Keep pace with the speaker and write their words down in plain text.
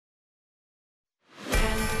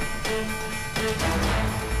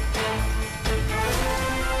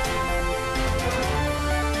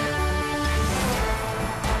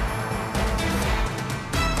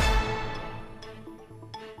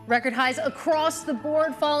Record highs across the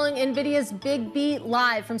board following NVIDIA's big beat.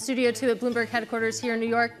 Live from Studio 2 at Bloomberg headquarters here in New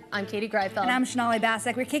York, I'm Katie Greifeld. And I'm Sonali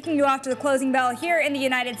Basak. We're kicking you off to the closing bell here in the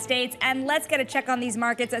United States. And let's get a check on these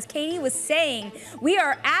markets. As Katie was saying, we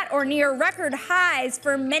are at or near record highs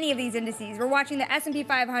for many of these indices. We're watching the S&P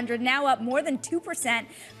 500 now up more than 2%,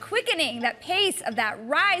 quickening that pace of that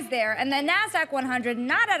rise there. And the NASDAQ 100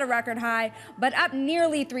 not at a record high, but up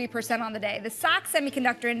nearly 3% on the day. The SOX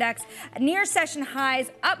Semiconductor Index near session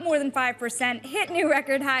highs, up more than 5%, hit new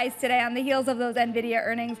record highs today on the heels of those NVIDIA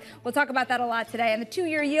earnings. We'll talk about that a lot today. And the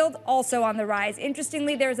two-year yield also on the rise.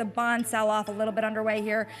 Interestingly, there's a bond sell-off a little bit underway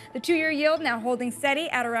here. The two-year yield now holding steady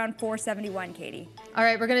at around 471, Katie. All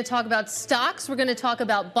right, we're going to talk about stocks, we're going to talk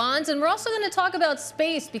about bonds, and we're also going to talk about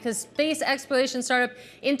space, because space exploration startup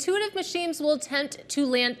Intuitive Machines will attempt to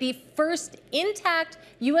land the first intact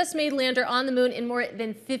U.S.-made lander on the moon in more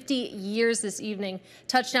than 50 years this evening.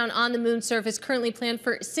 Touchdown on the moon surface currently planned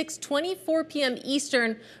for 6:24 p.m.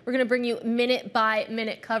 Eastern. We're going to bring you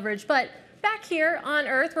minute-by-minute coverage. But back here on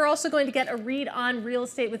Earth, we're also going to get a read on real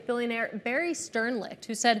estate with billionaire Barry Sternlicht,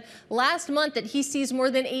 who said last month that he sees more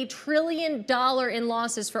than $1 trillion in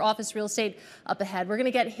losses for office real estate up ahead. We're going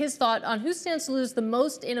to get his thought on who stands to lose the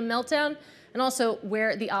most in a meltdown and also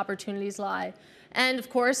where the opportunities lie. And of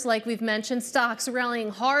course, like we've mentioned, stocks rallying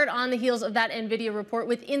hard on the heels of that NVIDIA report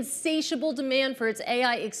with insatiable demand for its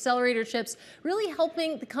AI accelerator chips, really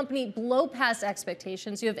helping the company blow past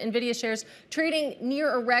expectations. You have NVIDIA shares trading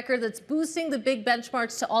near a record that's boosting the big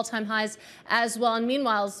benchmarks to all-time highs as well. And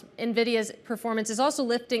meanwhile, NVIDIA's performance is also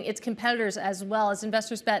lifting its competitors as well, as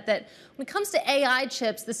investors bet that when it comes to AI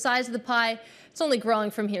chips, the size of the pie, it's only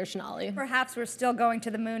growing from here, Sonali. Perhaps we're still going to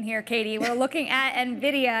the moon here, Katie. We're looking at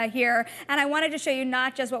NVIDIA here, and I wanted to show you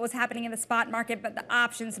not just what was happening in the spot market, but the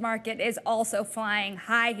options market is also flying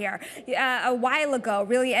high here. A while ago,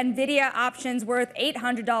 really, NVIDIA options worth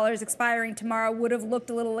 $800 expiring tomorrow would have looked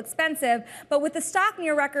a little expensive, but with the stock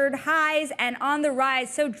near record highs and on the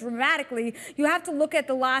rise so dramatically, you have to look at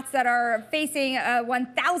the lots that are facing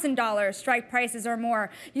 $1,000 strike prices or more.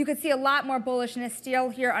 You could see a lot more bullishness still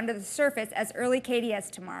here under the surface as early, Katie,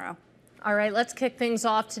 as tomorrow. All right, let's kick things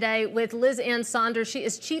off today with Liz Ann Saunders. She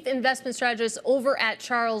is Chief Investment Strategist over at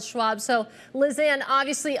Charles Schwab. So, Liz Ann,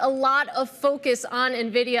 obviously a lot of focus on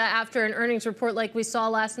NVIDIA after an earnings report like we saw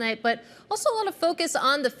last night, but also a lot of focus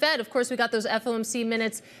on the Fed. Of course, we got those FOMC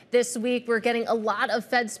minutes this week. We're getting a lot of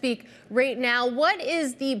Fed speak right now. What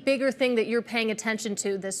is the bigger thing that you're paying attention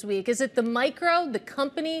to this week? Is it the micro, the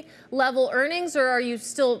company level earnings, or are you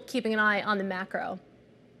still keeping an eye on the macro?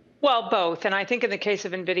 Well, both. And I think in the case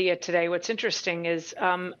of NVIDIA today, what's interesting is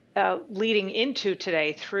leading into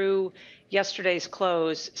today through yesterday's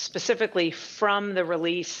close, specifically from the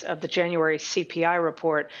release of the January CPI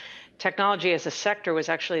report, technology as a sector was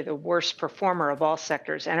actually the worst performer of all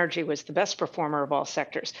sectors. Energy was the best performer of all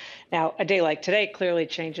sectors. Now, a day like today clearly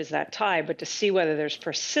changes that tide, but to see whether there's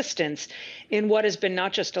persistence in what has been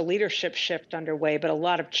not just a leadership shift underway, but a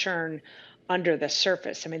lot of churn under the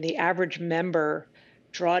surface. I mean, the average member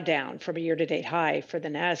drawdown from a year-to-date high for the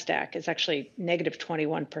NASDAQ is actually negative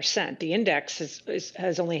 21%. The index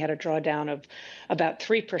has only had a drawdown of about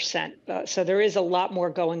 3%. So there is a lot more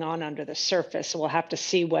going on under the surface. So we'll have to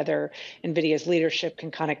see whether NVIDIA's leadership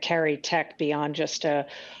can kind of carry tech beyond just a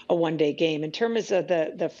one-day game. In terms of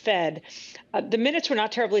the Fed, the minutes were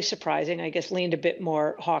not terribly surprising, I guess leaned a bit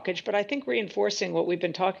more hawkish, but I think reinforcing what we've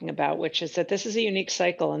been talking about, which is that this is a unique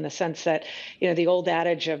cycle in the sense that, you know, the old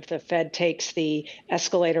adage of the Fed takes the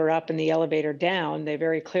escalator up and the elevator down, they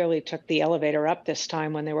very clearly took the elevator up this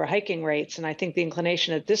time when they were hiking rates. And I think the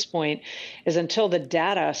inclination at this point is until the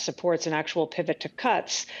data supports an actual pivot to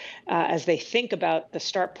cuts, as they think about the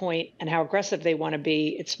start point and how aggressive they want to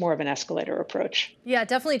be, it's more of an escalator approach. Yeah,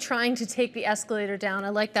 definitely trying to take the escalator down. I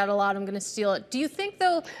like that a lot. I'm going to steal it. Do you think,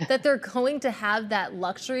 though, that they're going to have that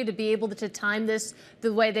luxury to be able to time this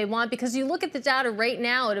the way they want? Because you look at the data right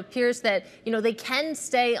now, it appears that, you know, they can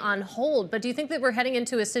stay on hold. But do you think that we're heading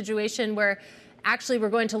into a situation where actually we're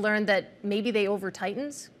going to learn that maybe they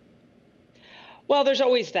over-tightens? Well, there's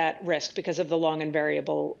always that risk because of the long and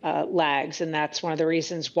variable lags. And that's one of the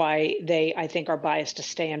reasons why they, I think, are biased to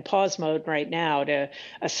stay in pause mode right now to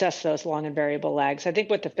assess those long and variable lags. I think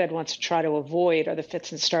what the Fed wants to try to avoid are the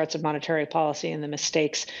fits and starts of monetary policy and the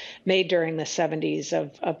mistakes made during the 70s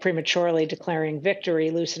of prematurely declaring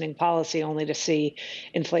victory, loosening policy, only to see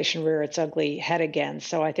inflation rear its ugly head again.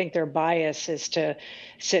 So I think their bias is to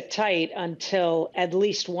sit tight until at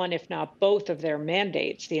least one, if not both, of their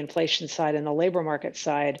mandates, the inflation side and the labor market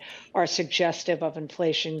side, are suggestive of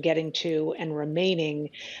inflation getting to and remaining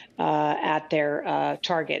at their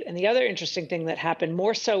target. And the other interesting thing that happened,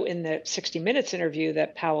 more so in the 60 Minutes interview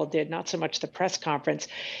that Powell did, not so much the press conference,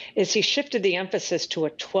 is he shifted the emphasis to a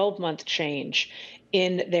 12-month change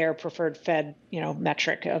in their preferred Fed,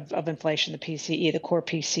 metric of inflation, the PCE, the core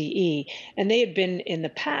PCE. And they had been in the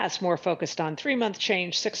past more focused on 3-month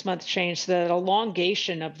change, 6-month change. So that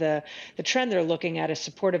elongation of the trend they're looking at is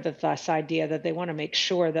supportive of this idea that they want to make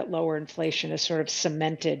sure that lower inflation is sort of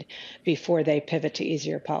cemented before they pivot to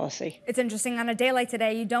easier policy. It's interesting. On a day like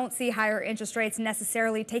today, you don't see higher interest rates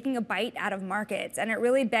necessarily taking a bite out of markets. And it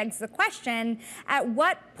really begs the question, at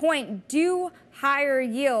what point do higher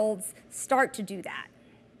yields start to do that?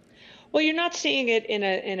 Well, you're not seeing it in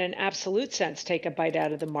an absolute sense take a bite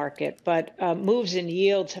out of the market, but moves in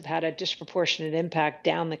yields have had a disproportionate impact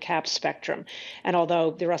down the cap spectrum. And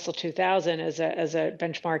although the Russell 2000 as a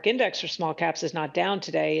benchmark index for small caps is not down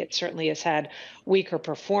today, it certainly has had weaker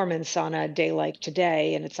performance on a day like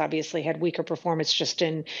today, and it's obviously had weaker performance just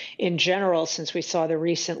in general since we saw the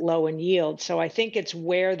recent low in yield. So I think it's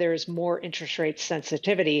where there's more interest rate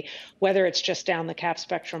sensitivity, whether it's just down the cap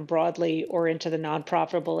spectrum broadly or into the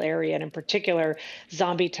non-profitable area. And in particular,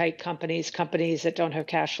 zombie type companies that don't have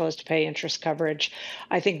cash flows to pay interest coverage.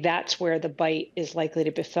 I think that's where the bite is likely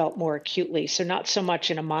to be felt more acutely. So not so much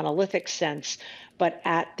in a monolithic sense, but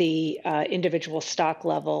at the individual stock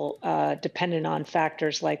level, dependent on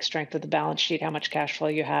factors like strength of the balance sheet, how much cash flow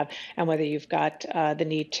you have, and whether you've got the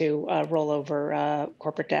need to roll over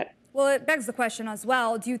corporate debt. Well, it begs the question as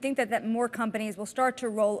well, do you think that more companies will start to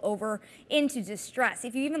roll over into distress?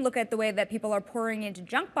 If you even look at the way that people are pouring into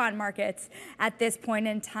junk bond markets at this point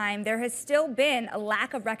in time, there has still been a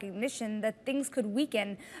lack of recognition that things could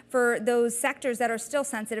weaken for those sectors that are still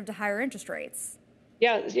sensitive to higher interest rates.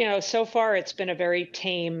 Yeah, so far it's been a very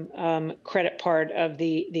tame credit part of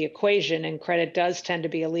the equation, and credit does tend to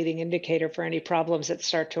be a leading indicator for any problems that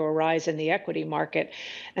start to arise in the equity market.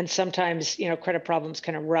 And sometimes, credit problems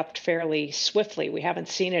can erupt fairly swiftly. We haven't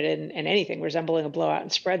seen it in anything resembling a blowout in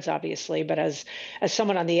spreads, obviously, but as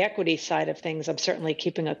someone on the equity side of things, I'm certainly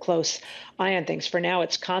keeping a close eye on things. For now,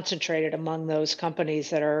 it's concentrated among those companies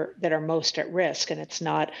that are most at risk, and it's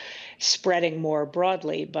not spreading more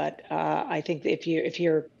broadly. But I think if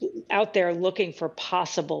you're out there looking for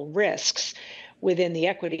possible risks within the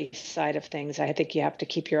equity side of things, I think you have to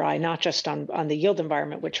keep your eye not just on the yield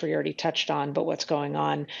environment, which we already touched on, but what's going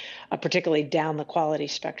on, particularly down the quality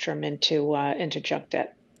spectrum into junk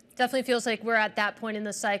debt. Definitely feels like we're at that point in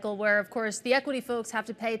the cycle where, of course, the equity folks have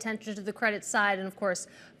to pay attention to the credit side and, of course,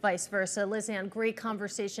 vice versa. Liz Ann, great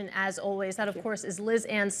conversation as always. That, of course, is Liz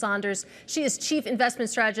Ann Saunders. She is Chief Investment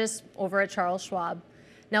Strategist over at Charles Schwab.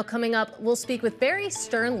 Now, coming up, we'll speak with Barry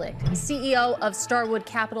Sternlicht, CEO of Starwood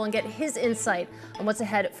Capital, and get his insight on what's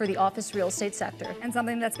ahead for the office real estate sector. And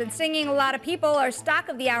something that's been stinging a lot of people, our stock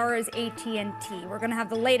of the hour is AT&T. We're going to have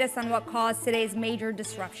the latest on what caused today's major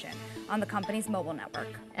disruption on the company's mobile network.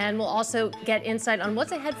 And we'll also get insight on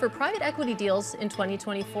what's ahead for private equity deals in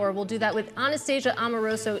 2024. We'll do that with Anastasia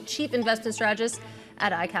Amoroso, Chief Investment Strategist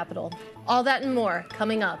at iCapital. All that and more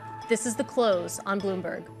coming up. This is The Close on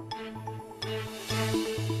Bloomberg.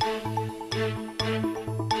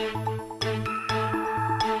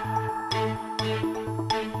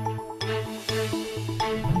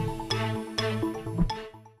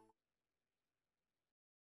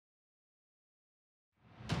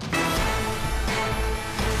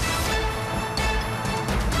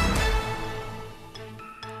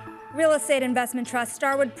 Real estate investment trust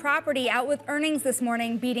Starwood Property out with earnings this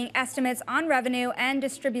morning, beating estimates on revenue and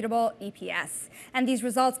distributable EPS. And these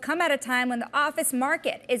results come at a time when the office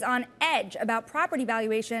market is on edge about property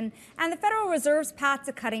valuation and the Federal Reserve's path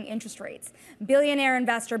to cutting interest rates. Billionaire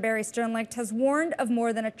investor Barry Sternlicht has warned of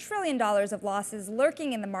more than $1 trillion of losses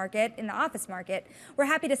lurking in the market, in the office market. We're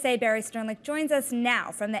happy to say Barry Sternlicht joins us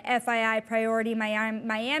now from the FII Priority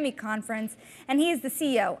Miami conference, and he is the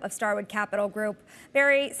CEO of Starwood Capital Group.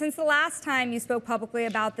 Barry, since the last time you spoke publicly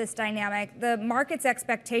about this dynamic, the market's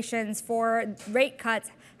expectations for rate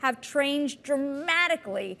cuts have changed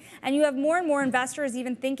dramatically, and you have more and more investors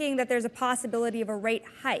even thinking that there's a possibility of a rate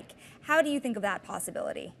hike. How do you think of that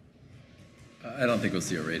possibility? I don't think we'll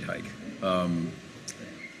see a rate hike. And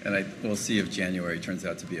we'll see if January turns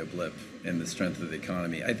out to be a blip in the strength of the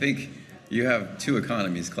economy. I think you have two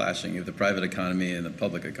economies clashing. You have the private economy and the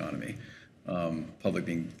public economy. Public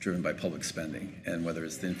being driven by public spending. And whether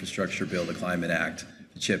it's the Infrastructure Bill, the Climate Act,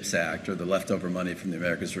 the CHIPS Act, or the leftover money from the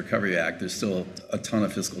America's Recovery Act, there's still a ton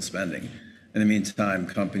of fiscal spending. In the meantime,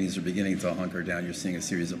 companies are beginning to hunker down. You're seeing a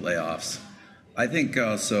series of layoffs. I think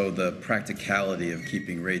also the practicality of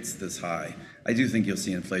keeping rates this high. I do think you'll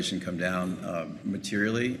see inflation come down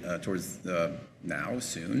materially towards now,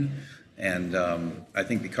 soon. And I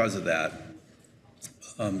think because of that,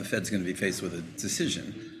 the Fed's going to be faced with a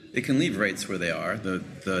decision. It can leave rates where they are.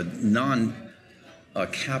 The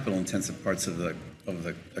non-capital intensive parts of the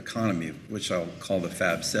economy, which I'll call the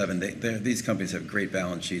Fab 7, these companies have great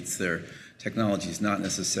balance sheets. Their technology is not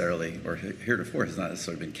necessarily, or heretofore has not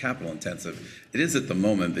necessarily been capital intensive. It is at the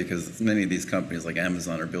moment because many of these companies like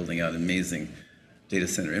Amazon are building out amazing data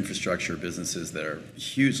center infrastructure businesses that are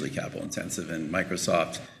hugely capital intensive, and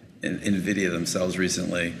Microsoft and NVIDIA themselves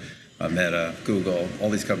recently, Meta, Google, all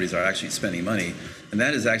these companies are actually spending money. And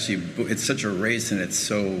that is actually, it's such a race and it's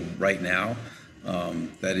so right now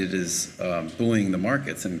that it is buoying the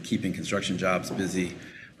markets and keeping construction jobs busy.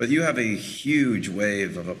 But you have a huge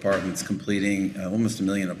wave of apartments completing, almost 1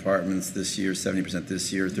 million apartments this year, 70%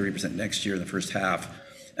 this year, 30% next year in the first half.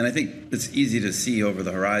 And I think it's easy to see over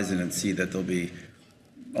the horizon and see that there'll be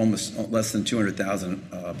almost less than 200,000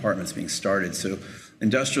 apartments being started. So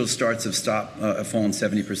industrial starts have fallen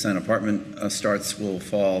 70%. Apartment starts will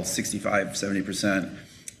fall 65, 70%.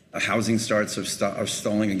 Housing starts are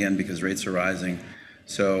stalling again because rates are rising.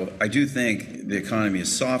 So I do think the economy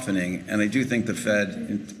is softening, and I do think the Fed,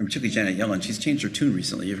 and particularly Janet Yellen, she's changed her tune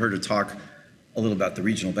recently. You've heard her talk a little about the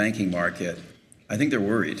regional banking market. I think they're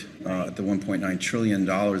worried at the $1.9 trillion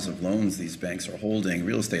of loans these banks are holding,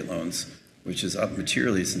 real estate loans, which is up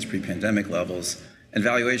materially since pre-pandemic levels. And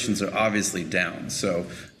valuations are obviously down. So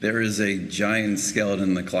there is a giant skeleton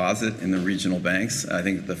in the closet in the regional banks. I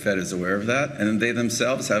think the Fed is aware of that. And they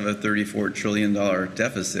themselves have a $34 trillion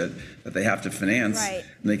deficit that they have to finance. Right.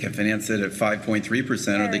 And they can finance it at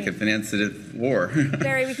 5.3%, or they can finance it at 4%.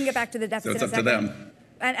 Barry, we can get back to the deficit So it's up to them.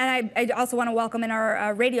 And I also want to welcome in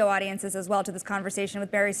our radio audiences as well to this conversation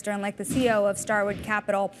with Barry Sternlicht, the CEO of Starwood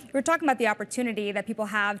Capital. We're talking about the opportunity that people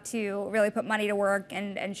have to really put money to work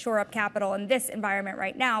and shore up capital in this environment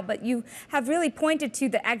right now. But you have really pointed to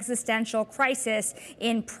the existential crisis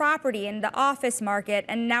in property, in the office market,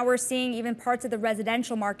 and now we're seeing even parts of the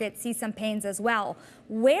residential market see some pains as well.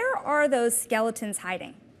 Where are those skeletons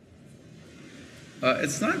hiding?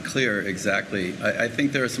 It's not clear exactly. I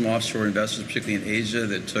think there are some offshore investors, particularly in Asia,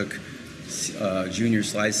 that took junior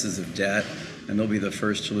slices of debt, and they'll be the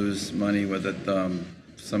first to lose money with it.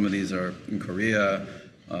 Some of these are in Korea,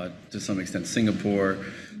 to some extent Singapore.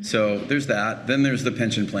 So there's that. Then there's the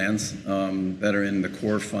pension plans that are in the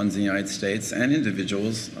core funds in the United States, and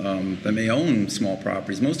individuals that may own small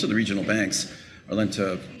properties. Most of the regional banks are lent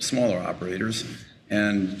to smaller operators.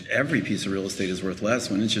 And every piece of real estate is worth less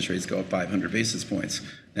when interest rates go up 500 basis points.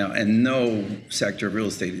 Now, and no sector of real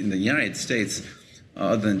estate in the United States,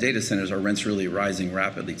 other than data centers, are rents really rising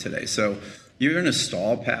rapidly today. So you're in a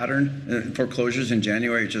stall pattern. Foreclosures in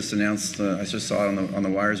January just announced, I just saw it on the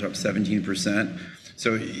wires, are up 17%.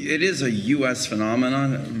 So it is a U.S.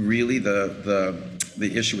 phenomenon, really, the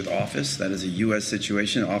issue with office. That is a U.S.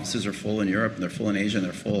 situation. Offices are full in Europe, and they're full in Asia, and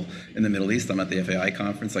they're full in the Middle East. I'm at the FAI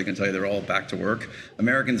conference. I can tell you they're all back to work.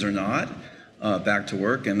 Americans are not back to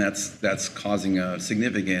work, and that's causing a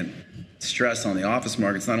significant stress on the office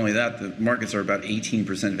markets. Not only that, the markets are about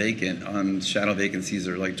 18% vacant. Shadow vacancies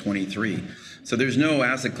are like 23. So there's no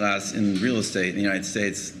asset class in real estate in the United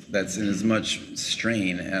States that's in as much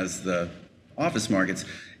strain as the office markets.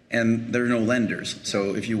 And there are no lenders.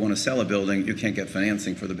 So if you want to sell a building, you can't get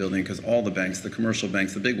financing for the building because all the banks, the commercial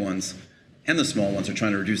banks, the big ones, and the small ones are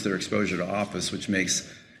trying to reduce their exposure to office, which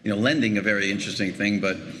makes lending a very interesting thing,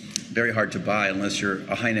 but very hard to buy unless you're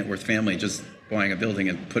a high net worth family just buying a building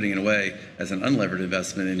and putting it away as an unlevered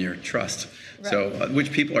investment in your trust. Right. So,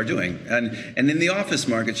 which people are doing. And in the office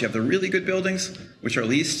markets, you have the really good buildings, which are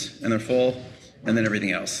leased and they're full, and then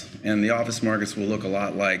everything else. And the office markets will look a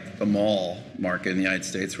lot like the mall market in the United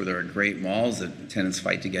States, where there are great malls that tenants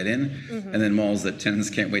fight to get in, and then malls that tenants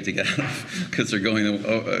can't wait to get out of because they're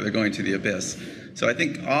going to the abyss. So I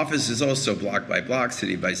think office is also block by block,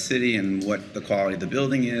 city by city, and what the quality of the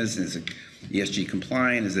building is. Is it ESG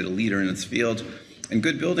compliant? Is it a leader in its field? And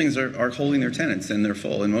good buildings are holding their tenants, and they're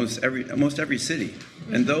full in most every city.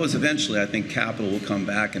 And those eventually, I think, capital will come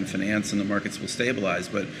back and finance, and the markets will stabilize.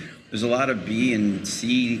 But there's a lot of B and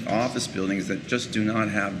C office buildings that just do not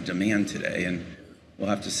have demand today, and we'll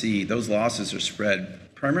have to see. Those losses are spread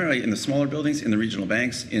primarily in the smaller buildings, in the regional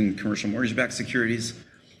banks, in commercial mortgage-backed securities,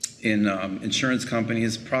 in insurance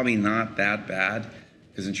companies. Probably not that bad,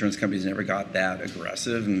 because insurance companies never got that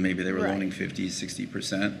aggressive, and maybe they were loaning 50,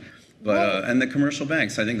 60%. But and the commercial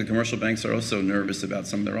banks, I think the commercial banks are also nervous about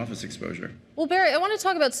some of their office exposure. Well, Barry, I want to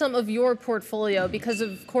talk about some of your portfolio because,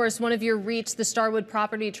 of course, one of your REITs, the Starwood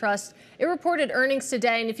Property Trust, it reported earnings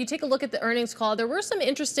today. And if you take a look at the earnings call, there were some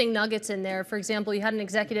interesting nuggets in there. For example, you had an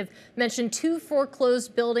executive mention 2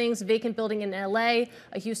 foreclosed buildings, vacant building in LA,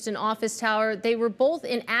 a Houston office tower. They were both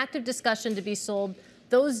in active discussion to be sold.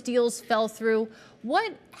 Those deals fell through.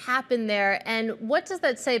 What happened there, and what does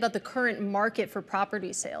that say about the current market for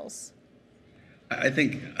property sales? I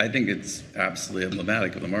think it's absolutely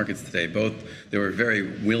emblematic of the markets today. Both, there were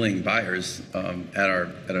very willing buyers at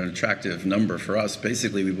an attractive number for us.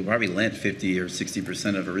 Basically, we probably lent 50 or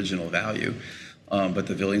 60% of original value, but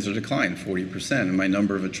the buildings are declined 40%, and my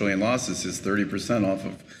number of $1 trillion losses is 30%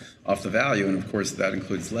 off the value, and of course that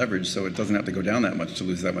includes leverage, so it doesn't have to go down that much to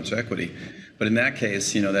lose that much equity. But in that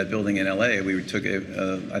case, that building in LA, we took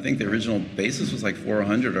I think the original basis was like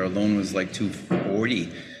 400, our loan was like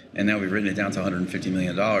 240, and now we've written it down to $150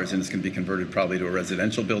 million, and it's going to be converted probably to a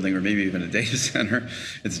residential building or maybe even a data center.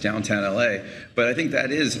 It's downtown LA. But I think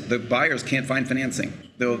that is, the buyers can't find financing.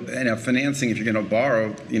 Financing, if you're going to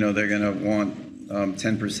borrow, they're going to want 10%,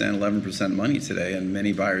 11% money today, and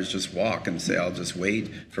many buyers just walk and say, I'll just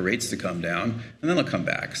wait for rates to come down, and then they'll come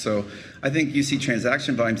back. So I think you see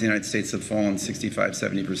transaction volumes in the United States have fallen 65,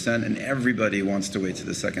 70%, and everybody wants to wait to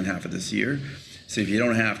the second half of this year. So if you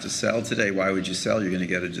don't have to sell today, why would you sell? Are going to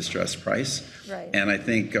get a distressed price. Right. And I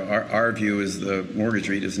think our view is the mortgage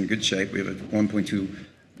REIT is in good shape. We have $1.2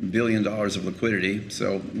 billion of liquidity,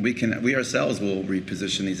 so we ourselves will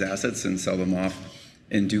reposition these assets and sell them off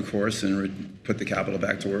in due course and put the capital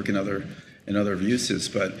back to work in other uses.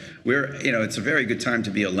 But it's a very good time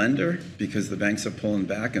to be a lender because the banks are pulling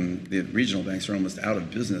back and the regional banks are almost out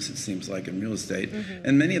of business, it seems like, in real estate. Mm-hmm.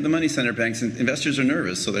 And many of the money center banks and investors are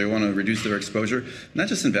nervous, so they want to reduce their exposure. Not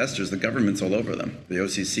just investors, the government's all over them. The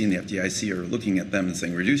OCC and the FDIC are looking at them and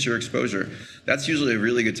saying, reduce your exposure. That's usually a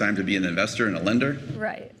really good time to be an investor and a lender.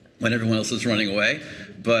 Right. When everyone else is running away.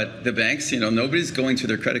 But the banks, nobody's going to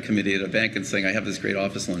their credit committee at a bank and saying, I have this great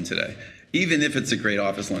office loan today, even if it's a great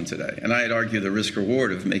office loan today. And I'd argue the risk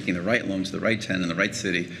reward of making the right loan to the right tenant in the right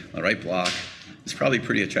city, on the right block, is probably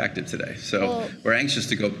pretty attractive today. So we're anxious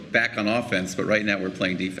to go back on offense, but right now we're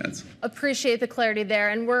playing defense. Appreciate the clarity there.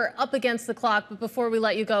 And we're up against the clock. But before we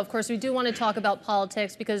let you go, of course, we do want to talk about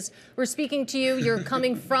politics because we're speaking to you. You're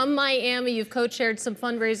coming from Miami. You've co-chaired some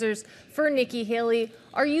fundraisers for Nikki Haley.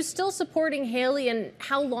 Are you still supporting Haley, and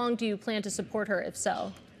how long do you plan to support her, if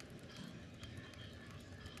so?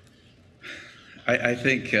 I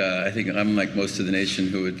think I'm like most of the nation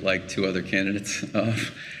who would like 2 other candidates.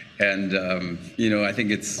 And I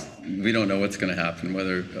think we don't know what's going to happen,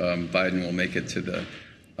 whether Biden will make it to the,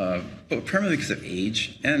 but primarily because of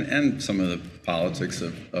age and some of the politics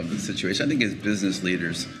of the situation. I think as business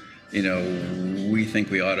leaders, we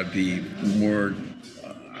think we ought to be more,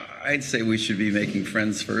 I'd say we should be making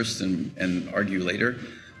friends first and argue later.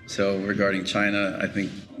 So regarding China, I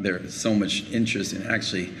think there's so much interest in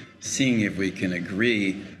actually seeing if we can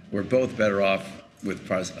agree. We're both better off with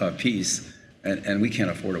peace. And we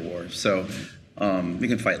can't afford a war, so we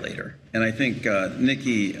can fight later. And I think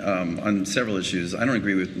Nikki, on several issues, I don't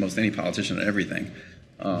agree with most any politician on everything,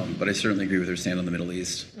 but I certainly agree with her stand on the Middle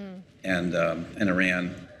East and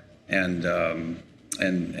Iran, and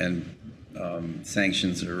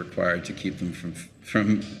sanctions are required to keep them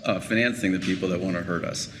from financing the people that want to hurt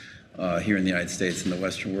us here in the United States and the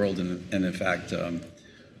Western world, and in fact,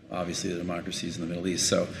 obviously the democracies in the Middle East.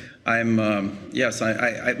 So yes,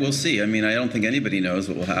 I we'll see. I mean, I don't think anybody knows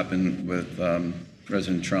what will happen with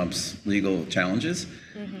President Trump's legal challenges,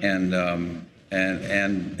 and the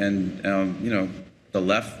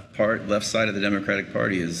left side of the Democratic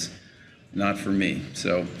Party is not for me.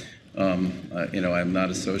 So I'm not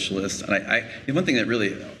a socialist, and the one thing that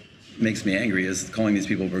really makes me angry is calling these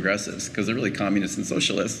people progressives, because they're really communists and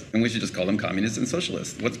socialists, and we should just call them communists and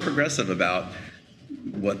socialists. What's progressive about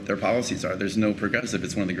what their policies are? There's no progressive.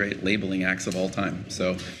 It's one of the great labeling acts of all time.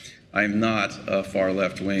 So I'm not a far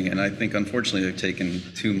left wing, and I think unfortunately they've taken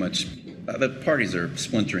too much. The parties are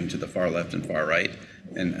splintering to the far left and far right,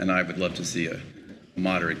 and I would love to see a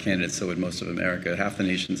moderate candidate. So would most of America. Half the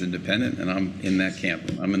nation's independent, and I'm in that camp.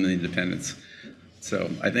 I'm in the independents. So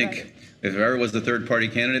I think if there ever was a third-party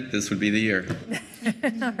candidate, this would be the year.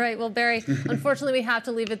 All right. Well, Barry, unfortunately, we have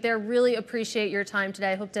to leave it there. Really appreciate your time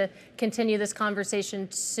today. I hope to continue this conversation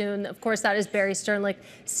soon. Of course, that is Barry Sternlicht,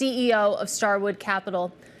 CEO of Starwood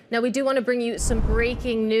Capital. Now, we do want to bring you some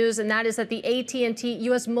breaking news, and that is that the AT&T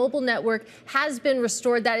U.S. mobile network has been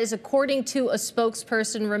restored. That is according to a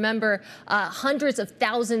spokesperson. Remember, hundreds of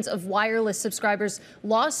thousands of wireless subscribers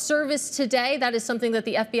lost service today. That is something that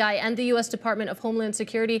the FBI and the U.S. Department of Homeland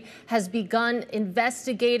Security has begun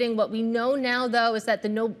investigating. What we know now, though, is that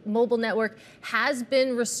the mobile network has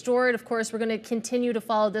been restored. Of course, we're going to continue to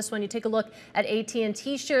follow this one. You take a look at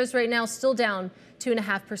AT&T shares right now, still down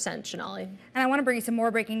 2.5%, Shonali. And I want to bring you some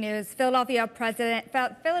more breaking news. Philadelphia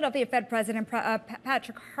Fed President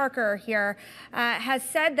Patrick Harker here has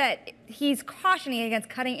said that he's cautioning against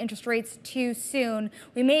cutting interest rates too soon.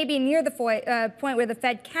 We may be near the point where the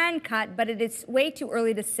Fed can cut, but it is way too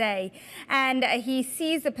early to say. And he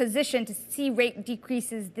sees the position to see rate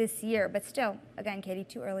decreases this year. But still, again, Katie,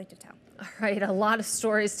 too early to tell. All right, a lot of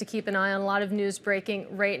stories to keep an eye on, a lot of news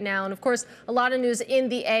breaking right now. And of course, a lot of news in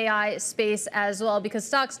the AI space as well, because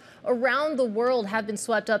stocks around the world have been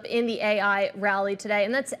swept up in the AI rally today.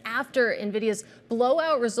 And that's after NVIDIA's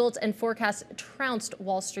blowout results and forecasts trounced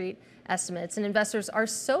Wall Street estimates. And investors are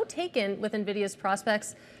so taken with NVIDIA's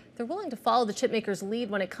prospects, they're willing to follow the chipmaker's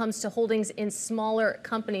lead when it comes to holdings in smaller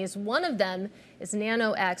companies. One of them is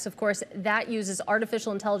NanoX. Of course, that uses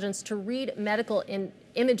artificial intelligence to read medical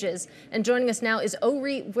images. And joining us now is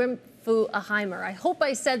Orit Wimpfu-Aheimer. I hope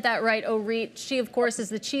I said that right, Orit. She, of course, is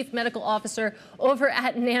the Chief Medical Officer over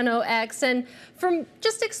at NanoX. And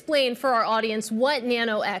just explain for our audience what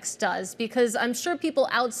NanoX does, because I'm sure people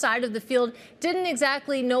outside of the field didn't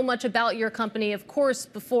exactly know much about your company, of course,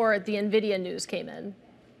 before the NVIDIA news came in.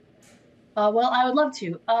 Well, I would love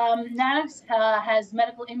to. Nanox has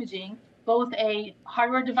medical imaging, both a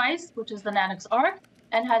hardware device, which is the Nanox Arc,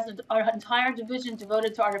 and has an entire division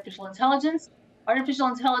devoted to artificial intelligence. Artificial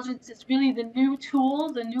intelligence is really the new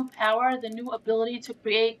tool, the new power, the new ability to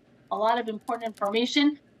create a lot of important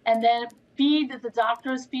information and then feed the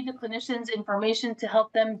doctors, feed the clinicians information to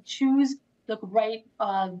help them choose the right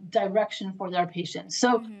direction for their patients.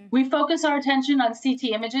 So we focus our attention on CT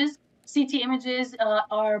images. CT images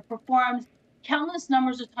are performed countless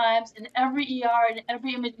numbers of times in every ER, in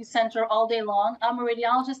every imaging center all day long. I'm a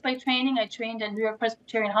radiologist by training. I trained at New York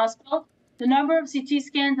Presbyterian Hospital. The number of CT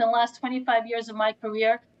scans in the last 25 years of my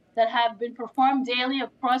career that have been performed daily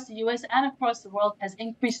across the U.S. and across the world has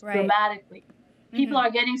increased dramatically. People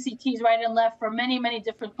are getting CTs right and left for many, many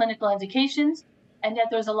different clinical indications. And yet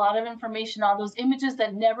there's a lot of information on those images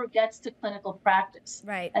that never gets to clinical practice.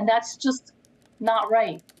 And that's just not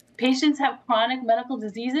right. Patients have chronic medical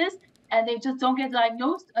diseases, and they just don't get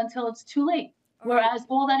diagnosed until it's too late, whereas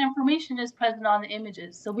all that information is present on the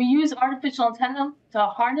images. So we use artificial intelligence to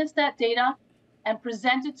harness that data and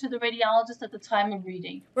present it to the radiologist at the time of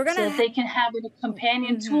reading so that they can have a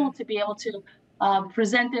companion tool to be able to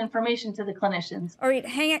present the information to the clinicians. All right,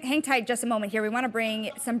 hang tight just a moment here. We want to bring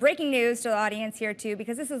some breaking news to the audience here too,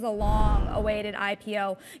 because this is a long-awaited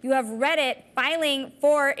IPO. You have Reddit filing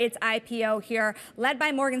for its IPO here, led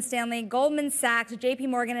by Morgan Stanley, Goldman Sachs, JP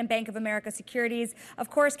Morgan, and Bank of America Securities. Of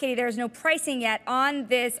course, Katie, there is no pricing yet on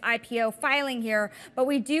this IPO filing here, but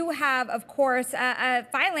we do have, of course, a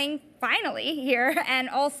filing finally here, and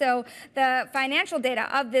also the financial data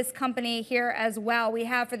of this company here as well. We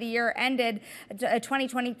have for the year ended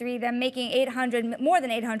 2023, them making more than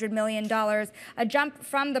 $800 million, a jump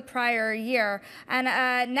from the prior year, and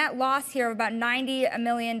a net loss here of about $90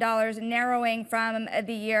 million, narrowing from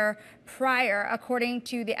the year prior, according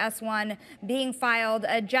to the S1 being filed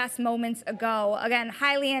just moments ago. Again,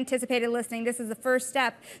 highly anticipated listing. This is the first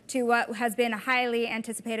step to what has been a highly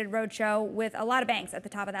anticipated roadshow with a lot of banks at the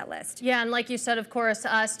top of that list. Yeah, and like you said, of course,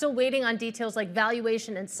 still waiting on details like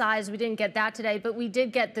valuation and size. We didn't get that today, but we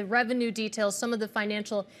did get the revenue details, some of the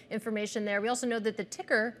financial information there. We also know that the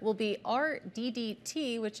ticker will be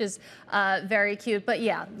RDDT, which is very cute. But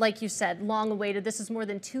yeah, like you said, long awaited. This is more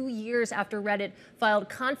than 2 years after Reddit filed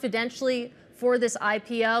confidentially for this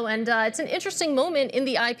IPO. And it's an interesting moment in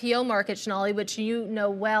the IPO market, Shonali, which you know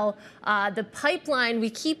well. The pipeline,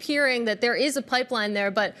 we keep hearing that there is a pipeline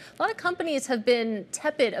there, but a lot of companies have been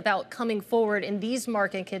tepid about coming forward in these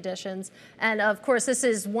market conditions. And of course, this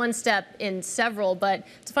is one step in several, but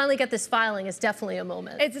to finally get this filing is definitely a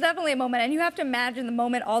moment. It's definitely a moment. And you have to imagine the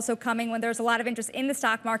moment also coming when there's a lot of interest in the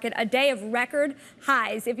stock market, a day of record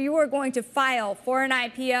highs. If you were going to file for an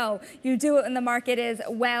IPO, you do it when the market is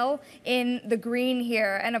well in the green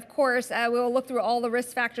here. And of course, we will look through all the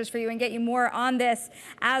risk factors for you and get you more on this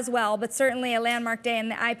as well. But certainly a landmark day in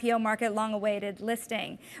the IPO market, long-awaited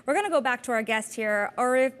listing. We're going to go back to our guest here,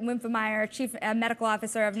 Uri Wimpfmeyer, Chief Medical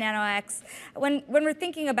Officer of NanoX. When we're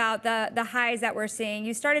thinking about the highs that we're seeing,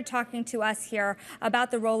 you started talking to us here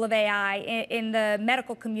about the role of AI in the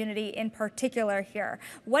medical community in particular here.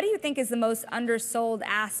 What do you think is the most undersold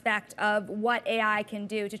aspect of what AI can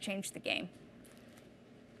do to change the game?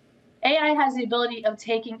 AI has the ability of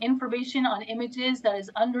taking information on images that is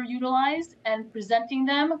underutilized and presenting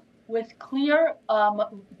them with clear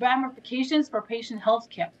ramifications for patient health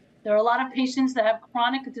care. There are a lot of patients that have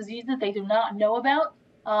chronic diseases they do not know about.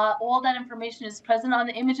 All that information is present on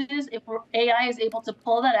the images. If AI is able to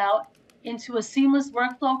pull that out into a seamless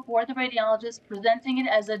workflow for the radiologist, presenting it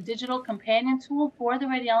as a digital companion tool for the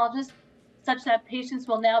radiologist, such that patients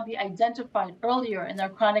will now be identified earlier in their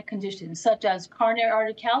chronic conditions, such as coronary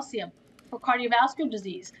artery calcium or cardiovascular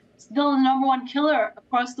disease, still the #1 killer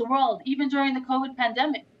across the world, even during the COVID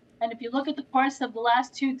pandemic. And if you look at the course of the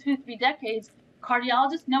last 3 decades,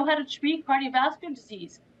 cardiologists know how to treat cardiovascular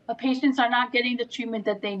disease, but patients are not getting the treatment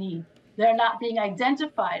that they need. They're not being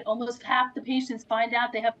identified. Almost half the patients find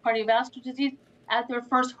out they have cardiovascular disease at their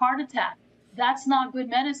first heart attack. That's not good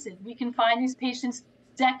medicine. We can find these patients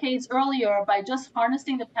decades earlier by just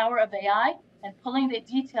harnessing the power of AI and pulling the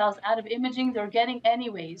details out of imaging they're getting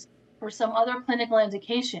anyways for some other clinical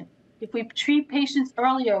indication. If we treat patients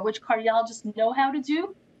earlier, which cardiologists know how to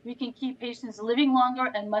do, we can keep patients living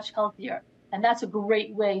longer and much healthier. And that's a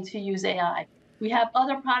great way to use AI. We have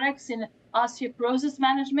other products in osteoporosis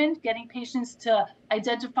management, getting patients to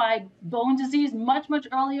identify bone disease much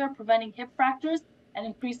earlier, preventing hip fractures, and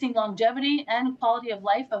increasing longevity and quality of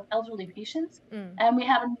life of elderly patients. And we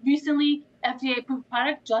have a recently FDA-approved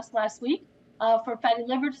product just last week for fatty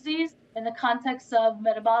liver disease in the context of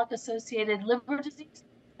metabolic-associated liver disease.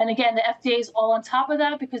 And again, the FDA is all on top of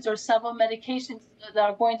that because there are several medications that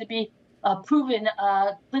are going to be proven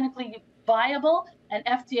clinically viable and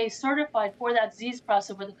FDA certified for that disease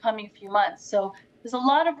process over the coming few months. So there's a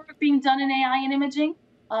lot of work being done in AI and imaging.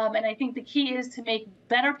 And I think the key is to make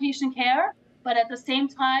better patient care, but at the same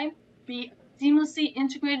time, be seamlessly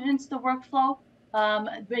integrated into the workflow,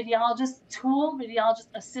 radiologist tool, radiologist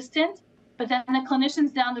assistant, but then the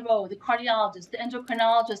clinicians down the road, the cardiologists, the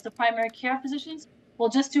endocrinologists, the primary care physicians will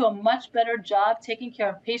just do a much better job taking care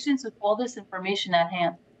of patients with all this information at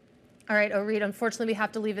hand. All right, Orit, unfortunately, we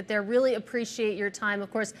have to leave it there. Really appreciate your time.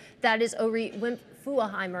 Of course, that is Orit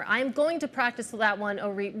Wimpfmeyer. I'm going to practice that one,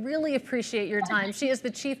 Orit. Really appreciate your time. She is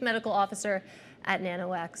the Chief Medical Officer at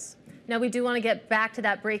NanoX. Now, we do want to get back to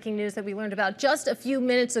that breaking news that we learned about just a few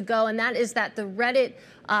minutes ago, and that is that the Reddit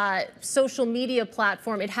social media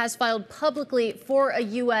platform, it has filed publicly for a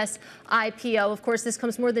U.S. IPO. Of course, this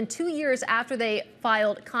comes more than 2 years after they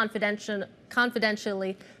filed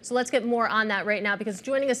confidentially. So let's get more on that right now, because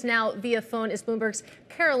joining us now via phone is Bloomberg's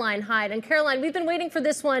Caroline Hyde. And Caroline, we've been waiting for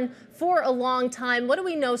this one for a long time. What do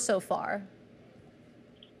we know so far?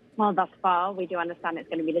 Well, thus far, we do understand it's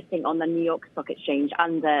going to be listing on the New York Stock Exchange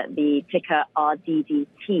under the ticker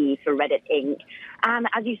RDDT for Reddit Inc. And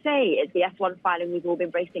as you say, it's the S1 filing we've all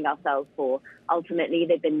been bracing ourselves for. Ultimately,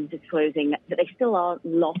 they've been disclosing that they still are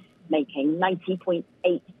loss-making.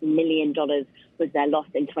 $90.8 million was their loss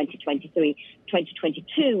in 2023.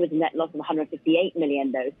 2022 was a net loss of $158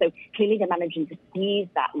 million, though. So clearly they're managing to squeeze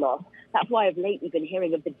that loss. That's why of late we've been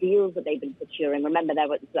hearing of the deals that they've been securing. Remember, there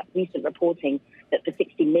was that recent reporting that for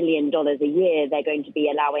 $60 million a year, they're going to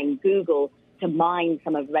be allowing Google to mine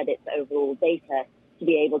some of Reddit's overall data to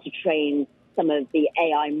be able to train some of the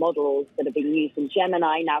AI models that are being used in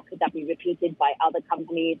Gemini. Now, could that be repeated by other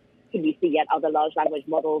companies? Could we see yet other large language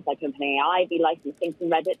models like OpenAI be licensing from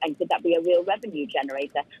Reddit? And could that be a real revenue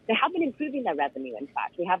generator? They have been improving their revenue, in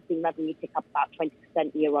fact. We have seen revenue tick up about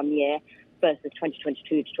 20% year on year versus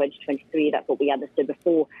 2022 to 2023. That's what we understood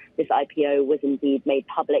before this IPO was indeed made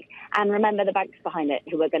public. And remember the banks behind it,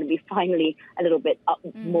 who are going to be finally a little bit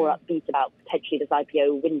more upbeat about potentially this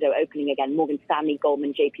IPO window opening again. Morgan Stanley,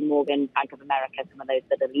 Goldman, JP Morgan, Bank of America, some of those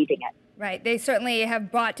that are leading it. Right. They certainly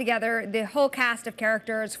have brought together the whole cast of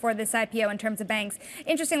characters for this IPO in terms of banks.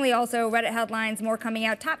 Interestingly, also, Reddit headlines, more coming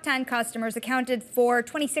out. Top 10 customers accounted for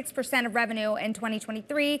 26% of revenue in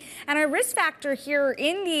 2023. And a risk factor here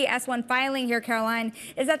in the S1 filing here, Caroline,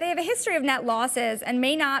 is that they have a history of net losses and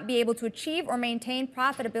may not be able to achieve or maintain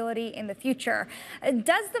profitability in the future.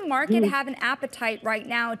 Does the market have an appetite right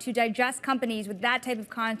now to digest companies with that type of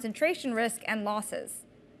concentration risk and losses?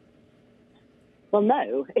 Well,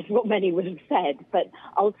 no, it's what many would have said. But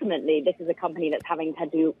ultimately, this is a company that's having to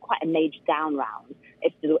do quite a major down round,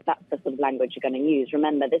 if that's the sort of language you're going to use.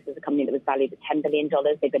 Remember, this is a company that was valued at $10 billion.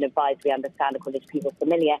 They've been advised, we understand, according to people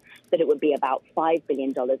familiar, that it would be about $5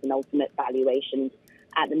 billion in ultimate valuations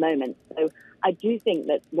at the moment. So I do think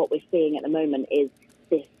that what we're seeing at the moment is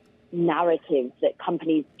this narrative that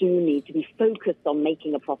companies do need to be focused on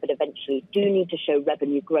making a profit eventually, do need to show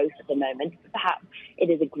revenue growth at the moment. Perhaps it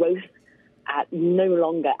is a growth at no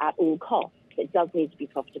longer at all costs. It does need to be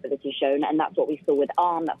profitability shown, and that's what we saw with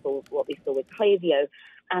ARM, that's what we saw with Klaviyo,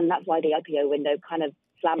 and that's why the IPO window kind of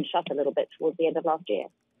slammed shut a little bit towards the end of last year.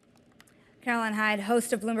 Caroline Hyde,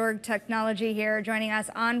 host of Bloomberg Technology here, joining us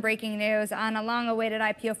on Breaking News on a long-awaited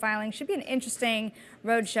IPO filing. Should be an interesting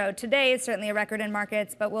roadshow. Today is certainly a record in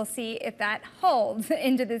markets, but we'll see if that holds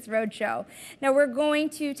into this roadshow. Now, we're going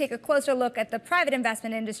to take a closer look at the private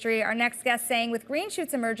investment industry. Our next guest saying with green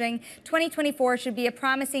shoots emerging, 2024 should be a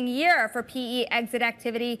promising year for PE exit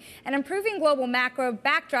activity. An improving global macro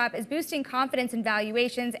backdrop is boosting confidence in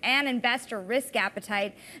valuations and investor risk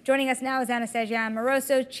appetite. Joining us now is Anastasia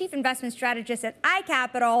Amoroso, Chief Investment Strategist at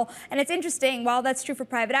iCapital. And it's interesting, while that's true for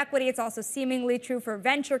private equity, it's also seemingly true for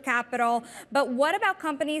venture capital. But what about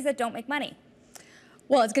companies that don't make money?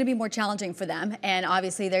 Well, it's going to be more challenging for them. And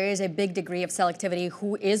obviously, there is a big degree of selectivity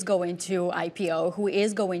who is going to IPO, who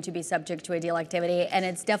is going to be subject to a deal activity. And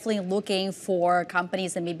it's definitely looking for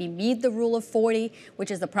companies that maybe meet the rule of 40,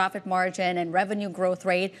 which is the profit margin and revenue growth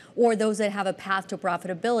rate, or those that have a path to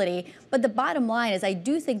profitability. But the bottom line is I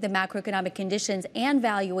do think the macroeconomic conditions and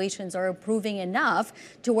valuations are improving enough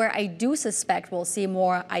to where I do suspect we'll see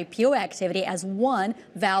more IPO activity as one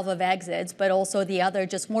valve of exits, but also the other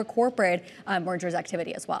just more corporate mergers activity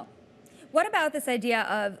as well. What about this idea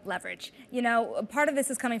of leverage? You know, part of this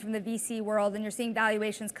is coming from the VC world, and you're seeing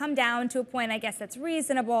valuations come down to a point, I guess, that's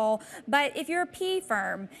reasonable. But if you're a PE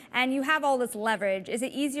firm and you have all this leverage, is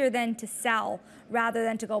it easier then to sell rather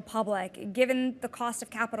than to go public, given the cost of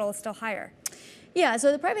capital is still higher? Yeah,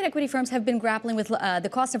 so the private equity firms have been grappling with the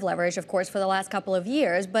cost of leverage, of course, for the last couple of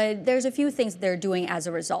years, but there's a few things they're doing as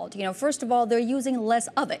a result. You know, first of all, they're using less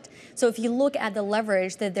of it. So if you look at the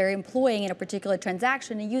leverage that they're employing in a particular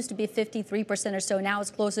transaction, it used to be 53% or so, now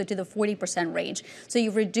it's closer to the 40% range. So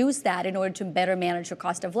you've reduced that in order to better manage your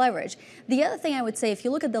cost of leverage. The other thing I would say, if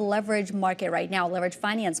you look at the leverage market right now, leverage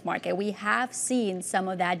finance market, we have seen some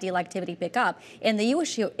of that deal activity pick up, and the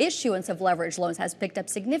issuance of leverage loans has picked up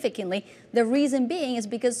significantly. The reason being is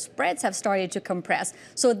because spreads have started to compress.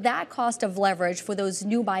 So that cost of leverage for those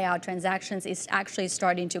new buyout transactions is actually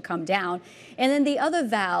starting to come down. And then the other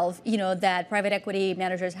valve, you know, that private equity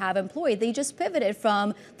managers have employed, they just pivoted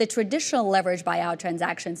from the traditional leverage buyout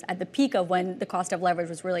transactions at the peak of when the cost of leverage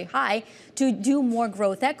was really high to do more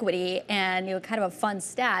growth equity. And, you know, kind of a fun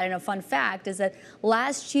stat and a fun fact is that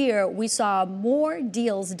last year we saw more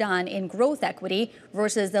deals done in growth equity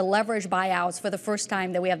versus the leverage buyouts for the first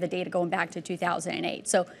time that we have the data going back to 2008.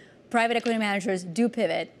 So private equity managers do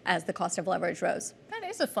pivot as the cost of leverage rose. That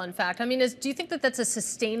is a fun fact. I mean, do you think that that's a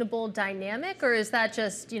sustainable dynamic, or is that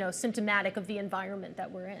just, you know, symptomatic of the environment that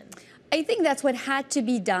we're in? I think that's what had to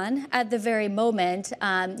be done at the very moment.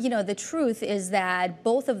 You know, the truth is that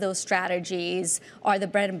both of those strategies are the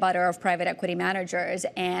bread and butter of private equity managers,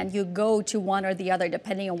 and you go to one or the other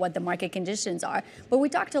depending on what the market conditions are. But we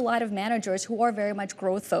talked to a lot of managers who are very much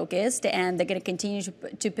growth focused, and they're going to continue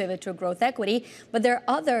to pivot to growth equity. But there are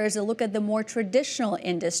others that look at the more traditional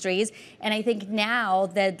industries, and I think now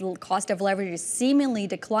that the cost of leverage is seemingly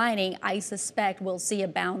declining, I suspect we'll see a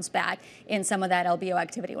bounce back in some of that LBO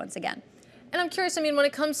activity once again. And I'm curious, I mean, when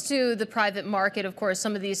it comes to the private market, of course,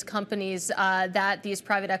 some of these companies that these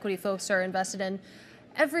private equity folks are invested in,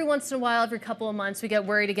 every once in a while, every couple of months, we get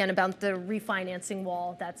worried again about the refinancing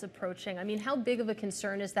wall that's approaching. I mean, how big of a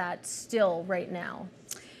concern is that still right now?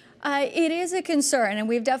 It is a concern, and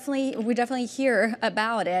we definitely hear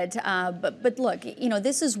about it. But look, you know,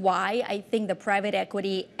 this is why I think the private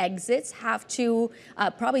equity exits have to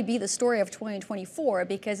probably be the story of 2024,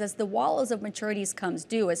 because as the walls of maturities comes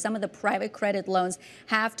due, as some of the private credit loans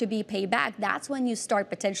have to be paid back, that's when you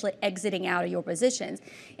start potentially exiting out of your positions.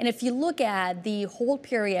 And if you look at the hold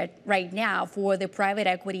period right now for the private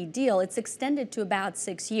equity deal, it's extended to about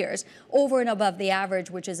 6 years, over and above the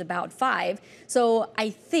average, which is about 5. So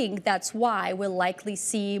I think that's why we'll likely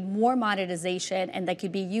see more monetization, and that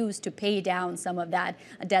could be used to pay down some of that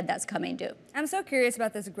debt that's coming due. I'm so curious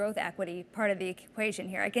about this growth equity part of the equation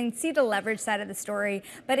here. I can see the leverage side of the story,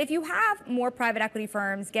 but if you have more private equity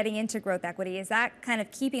firms getting into growth equity, is that kind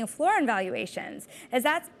of keeping a floor on valuations? Is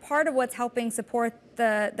that part of what's helping support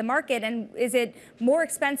the market, and is it more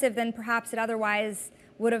expensive than perhaps it otherwise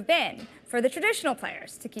would have been for the traditional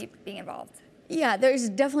players to keep being involved. Yeah, there's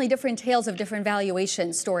definitely different tales of different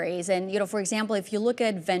valuation stories. And, for example, if you look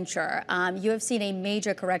at venture, you have seen a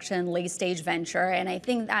major correction in late stage venture. And I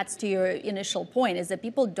think that's to your initial point, is that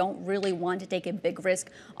people don't really want to take a big risk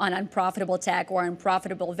on unprofitable tech or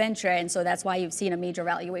unprofitable venture. And so that's why you've seen a major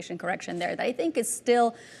valuation correction there that I think is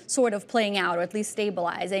still sort of playing out, or at least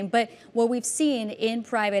stabilizing. But what we've seen in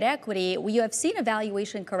private equity, we have seen a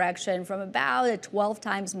valuation correction from about a 12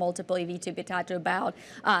 times multiple EV to EBITDA to about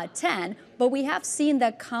 10. But we have seen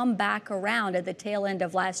that come back around at the tail end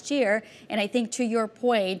of last year. And I think, to your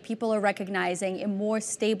point, people are recognizing a more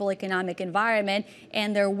stable economic environment,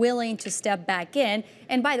 and they're willing to step back in.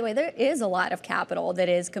 And by the way, there is a lot of capital that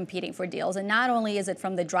is competing for deals. And not only is it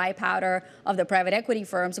from the dry powder of the private equity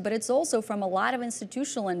firms, but it's also from a lot of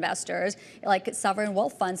institutional investors, like sovereign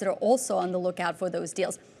wealth funds, that are also on the lookout for those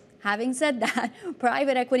deals. Having said that,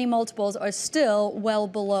 private equity multiples are still well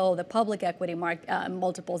below the public equity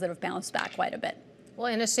multiples that have bounced back quite a bit. Well,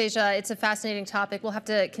 Anastasia, it's a fascinating topic. We'll have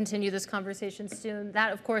to continue this conversation soon.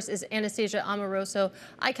 That, of course, is Anastasia Amoroso,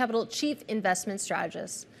 iCapital Chief Investment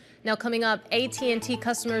Strategist. Now, coming up, AT&T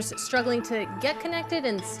customers struggling to get connected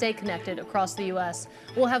and stay connected across the U.S.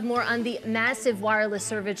 We'll have more on the massive wireless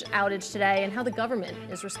service outage today and how the government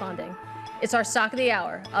is responding. It's our Stock of the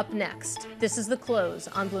Hour up next. This is The Close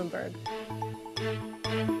on Bloomberg.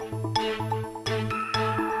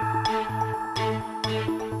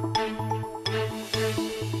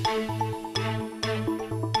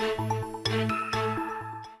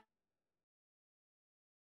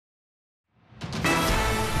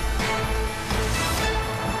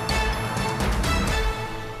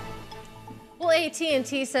 Well,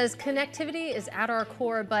 AT&T says connectivity is at our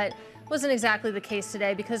core, but wasn't exactly the case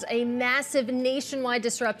today, because a massive nationwide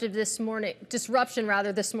disruption this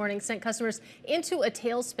morning sent customers into a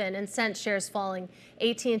tailspin and sent shares falling.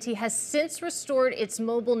 AT&T has since restored its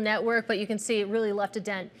mobile network, but you can see it really left a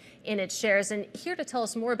dent in its shares. And here to tell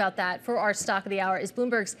us more about that for our Stock of the Hour is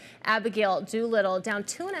Bloomberg's Abigail Doolittle, down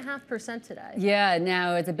 2.5% today. Yeah,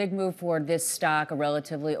 now it's a big move for this stock, a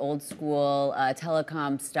relatively old school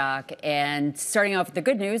telecom stock. And starting off with the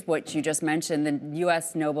good news, what you just mentioned, the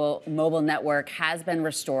U.S. mobile network has been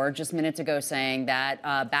restored. Just minutes ago saying that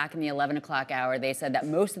back in the 11 o'clock hour, they said that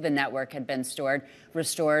most of the network had been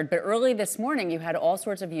restored. But early this morning, you had all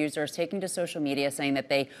sorts of users taking to social media saying that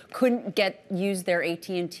they couldn't use their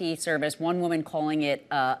AT&T service. One woman calling it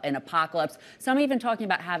an apocalypse. Some even talking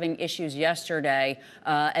about having issues yesterday.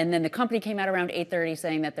 And then the company came out around 8:30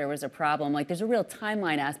 saying that there was a problem. Like, there's a real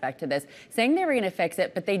timeline aspect to this, saying they were going to fix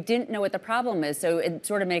it, but they didn't know what the problem is. So it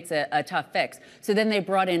sort of makes a tough fix. So then they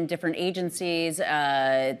brought in different agencies.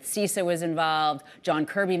 CISA was involved. John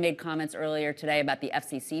Kirby made comments earlier today about the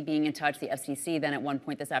FCC being in touch. The FCC then at one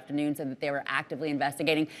point this afternoon said that they were actively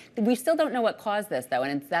investigating. We still don't know what caused this, though,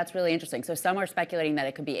 and that's really interesting. So some are speculating that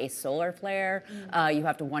it could be a solar flare. You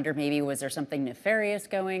have to wonder, maybe was there something nefarious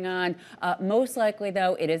going on? Most likely,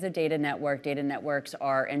 though, it is a data network. Data networks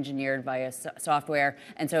are engineered via software,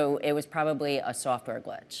 and so it was probably a software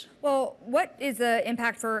glitch. Well, what is the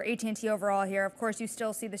impact for AT&T overall here? Of course, you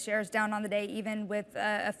still see the shares down on the day, even with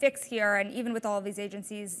a fix here, and even with all of these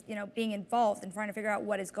agencies, being involved and trying to figure out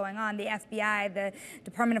what is going on. The FBI, the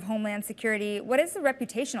Department of Homeland Security. What is the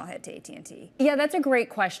reputational hit to AT&T? Yeah, that's a great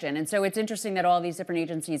question. And so it's interesting that all these different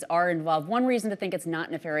agencies are involved. One reason to think it's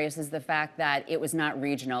not nefarious is the fact that it was not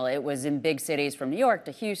regional. It was in big cities from New York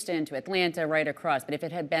to Houston to Atlanta, right across. But if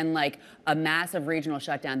it had been like a massive regional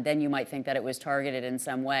shutdown, then you might think that it was targeted in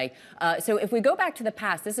some way. So if we go back to the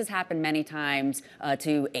past, this has happened many times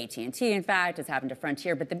to AT&T, in fact. It's happened to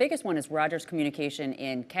Frontier. But the biggest one is Rogers Communication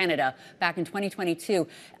in Canada. Back in 2022,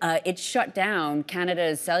 it shut down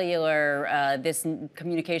Canada's cellular, this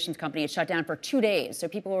communications company. It shut down for 2 days. So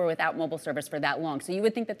people were without mobile service for that long. So you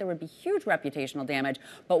would think that there would be huge reputational damage.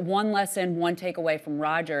 But one lesson, one takeaway from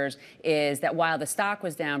Rogers is that while the stock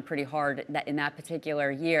was down pretty hard in that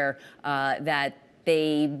particular year, that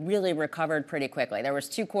they really recovered pretty quickly. There was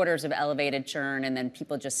 2 quarters of elevated churn, and then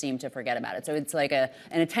people just seemed to forget about it. So it's like an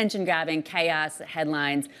attention-grabbing chaos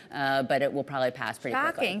headlines, but it will probably pass pretty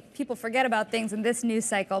quickly. Shocking. People forget about things in this news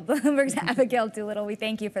cycle. Bloomberg's Abigail Doolittle, we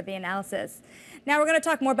thank you for the analysis. Now we're going to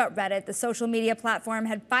talk more about Reddit. The social media platform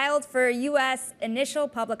had filed for a U.S. initial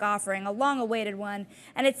public offering, a long-awaited one,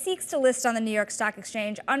 and it seeks to list on the New York Stock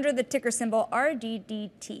Exchange under the ticker symbol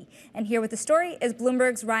RDDT. And here with the story is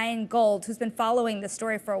Bloomberg's Ryan Gold, who's been following the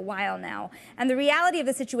story for a while now. And the reality of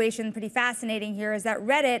the situation, pretty fascinating here, is that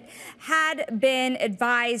Reddit had been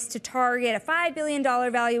advised to target a $5 billion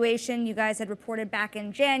valuation. You guys had reported back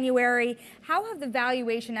in January. How have the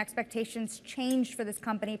valuation expectations changed for this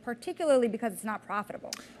company, particularly because it's not not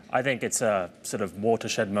profitable. I think it's a sort of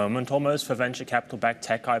watershed moment almost for venture capital-backed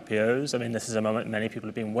tech IPOs. I mean, this is a moment many people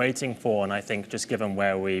have been waiting for, and I think just given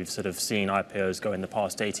where we've sort of seen IPOs go in the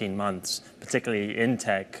past 18 months, particularly in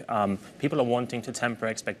tech, people are wanting to temper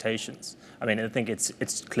expectations. I mean, I think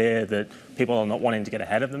it's clear that people are not wanting to get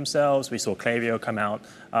ahead of themselves. We saw Klaviyo come out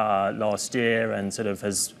last year and sort of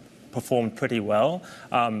has performed pretty well,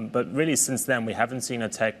 but really since then we haven't seen a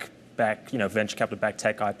venture capital-backed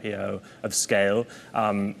tech IPO of scale.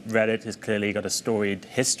 Reddit has clearly got a storied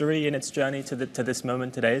history in its journey to this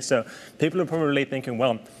moment today. So people are probably thinking,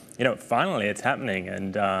 well, finally it's happening,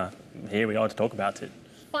 and here we are to talk about it.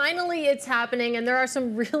 Finally, it's happening, and there are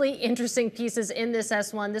some really interesting pieces in this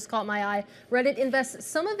S1. This caught my eye. Reddit invests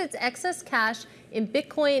some of its excess cash in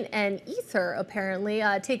Bitcoin and Ether, apparently.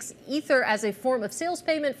 Takes Ether as a form of sales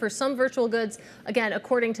payment for some virtual goods, again,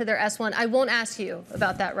 according to their S1. I won't ask you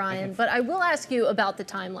about that, Ryan, but I will ask you about the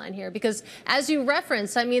timeline here, because as you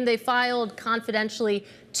referenced, I mean, they filed confidentially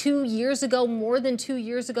 2 years ago, more than 2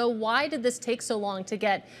 years ago. Why did this take so long to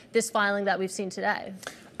get this filing that we've seen today?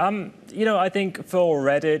 I think for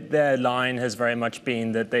Reddit, their line has very much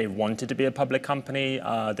been that they wanted to be a public company.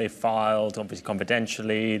 They filed, obviously,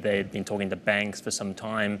 confidentially. They'd been talking to banks for some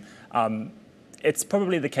time. It's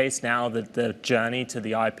probably the case now that the journey to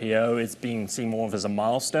the IPO is being seen more of as a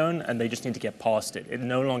milestone, and they just need to get past it. It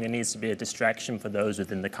no longer needs to be a distraction for those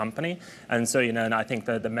within the company. And so, and I think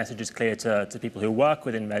that the message is clear to people who work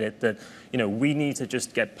within Reddit that, we need to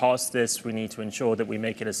just get past this. We need to ensure that we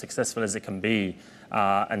make it as successful as it can be.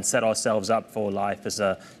 And set ourselves up for life as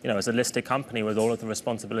a listed company with all of the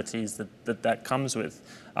responsibilities that comes with.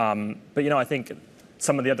 But I think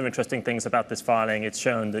some of the other interesting things about this filing, it's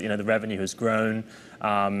shown that the revenue has grown.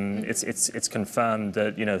 It's confirmed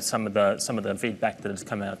that some of the feedback that has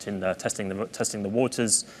come out in testing the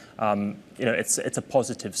waters, it's a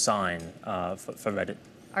positive sign for Reddit.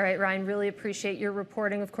 All right, Ryan, really appreciate your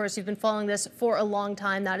reporting. Of course, you've been following this for a long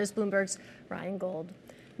time. That is Bloomberg's Ryan Gold.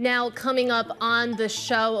 Now, coming up on the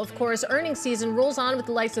show, of course, earnings season rolls on with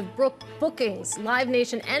the likes of Bookings, Live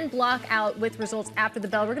Nation, and Block out with results after the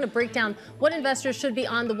bell. We're going to break down what investors should be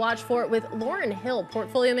on the watch for with Lauren Hill,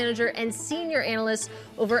 portfolio manager and senior analyst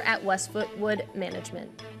over at Westwood Management.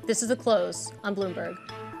 This is The Close on Bloomberg.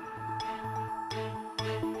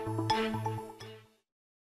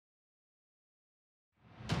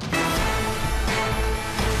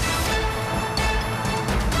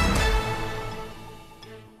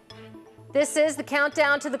 This is the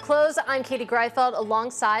countdown to the close. I'm Katie Greifeld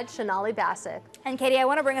alongside Shonali Bassick. And Katie, I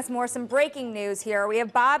want to bring us some breaking news here. We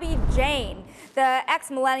have Bobby Jane, the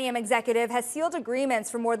ex-Millennium executive, has sealed agreements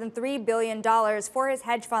for more than $3 billion for his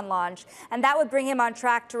hedge fund launch. And that would bring him on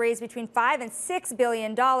track to raise between $5 and $6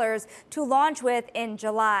 billion to launch with in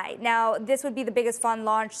July. Now, this would be the biggest fund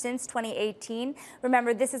launch since 2018.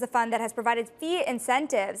 Remember, this is a fund that has provided fee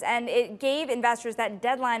incentives, and it gave investors that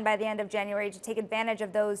deadline by the end of January to take advantage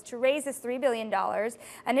of those to raise this $3 billion,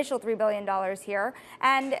 initial $3 billion here.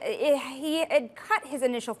 And he had cut his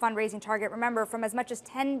initial fundraising target, remember, from as much as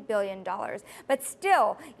 $10 billion. But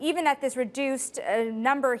still, even at this reduced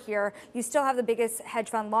number here, you still have the biggest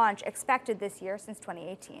hedge fund launch expected this year since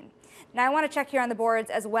 2018. Now, I want to check here on the boards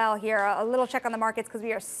as well here, a little check on the markets because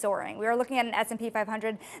we are soaring. We are looking at an S&P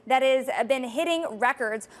 500 that has been hitting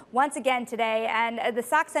records once again today, and the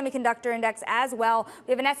SOX Semiconductor Index as well.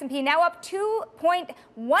 We have an S&P now up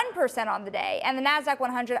 2.1% on the day, and the NASDAQ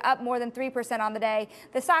 100 up more than 3% on the day.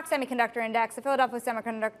 The SOX Semiconductor Index, the Philadelphia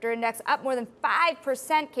Semiconductor Index up more than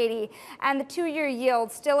 5%, Katie, and the two-year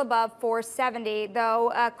yield still above 470,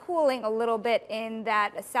 though cooling a little bit in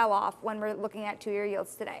that sell-off when we're looking at two-year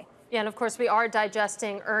yields today. Yeah, and of course, we are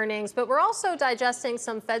digesting earnings, but we're also digesting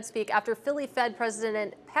some Fed speak after Philly Fed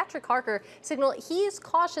President Patrick Harker signaled he's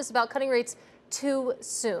cautious about cutting rates too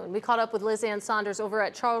soon. We caught up with Liz Ann Saunders over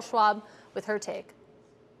at Charles Schwab with her take.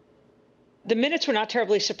 The minutes were not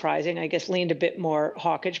terribly surprising, I guess leaned a bit more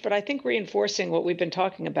hawkish, but I think reinforcing what we've been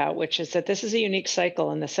talking about, which is that this is a unique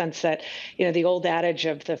cycle in the sense that, the old adage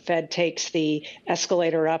of the Fed takes the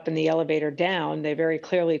escalator up and the elevator down, they very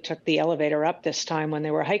clearly took the elevator up this time when they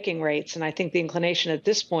were hiking rates. And I think the inclination at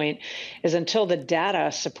this point is until the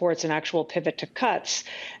data supports an actual pivot to cuts,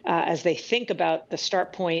 as they think about the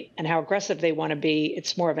start point and how aggressive they want to be,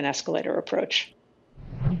 it's more of an escalator approach.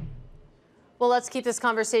 Well, let's keep this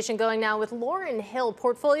conversation going now with Lauren Hill,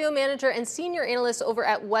 portfolio manager and senior analyst over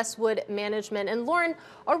at Westwood Management. And Lauren,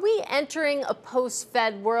 are we entering a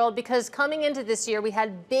post-Fed world? Because coming into this year, we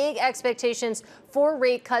had big expectations for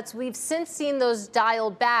rate cuts. We've since seen those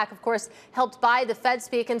dialed back, of course, helped by the Fed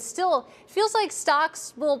speak. And still, it feels like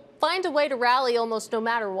stocks will find a way to rally almost no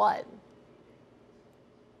matter what.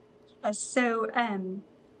 We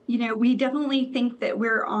definitely think that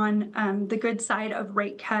we're on the good side of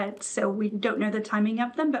rate cuts. So we don't know the timing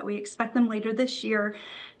of them, but we expect them later this year.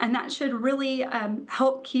 And that should really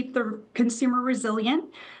help keep the consumer resilient.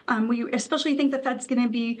 We especially think the Fed's going to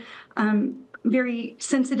be very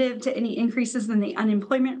sensitive to any increases in the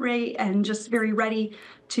unemployment rate and just very ready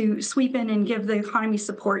to sweep in and give the economy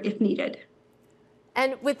support if needed.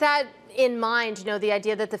 And with that in mind, the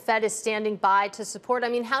idea that the Fed is standing by to support, I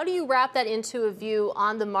mean, how do you wrap that into a view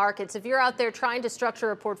on the markets? If you're out there trying to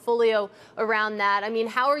structure a portfolio around that, I mean,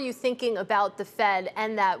 how are you thinking about the Fed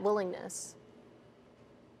and that willingness?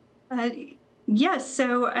 Yes.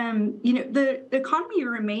 So, the economy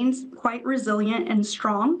remains quite resilient and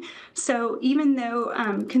strong. So even though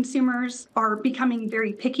consumers are becoming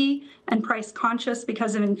very picky and price conscious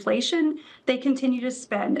because of inflation, they continue to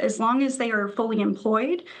spend as long as they are fully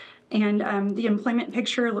employed and the employment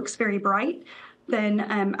picture looks very bright, then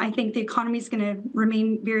I think the economy is going to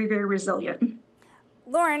remain very, very resilient.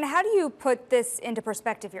 Lauren, how do you put this into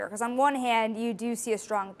perspective here? Because on one hand, you do see a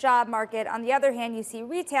strong job market. On the other hand, you see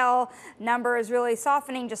retail numbers really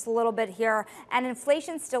softening just a little bit here, and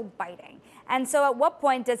inflation still biting. And so at what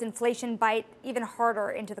point does inflation bite even harder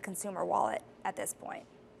into the consumer wallet at this point?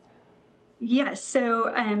 Yes.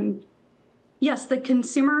 So, yes, the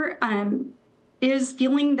consumer is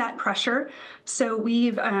feeling that pressure. So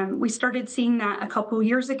we started seeing that a couple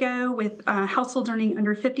years ago with households earning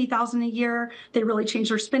under $50,000 a year. They really changed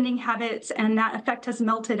their spending habits, and that effect has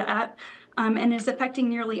melted up. And is affecting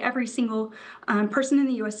nearly every single person in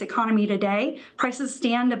the U.S. economy today. Prices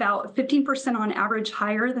stand about 15% on average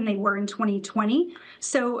higher than they were in 2020.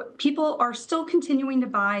 So people are still continuing to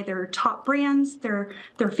buy their top brands, their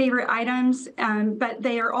favorite items, but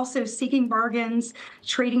they are also seeking bargains,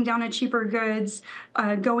 trading down to cheaper goods,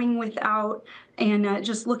 going without, and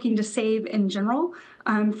just looking to save in general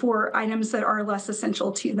for items that are less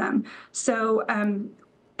essential to them. So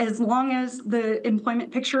as long as the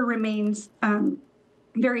employment picture remains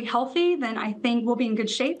very healthy, then I think we'll be in good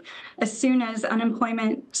shape. As soon as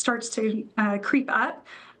unemployment starts to creep up,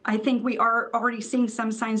 I think we are already seeing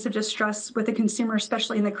some signs of distress with the consumer,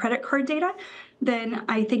 especially in the credit card data. Then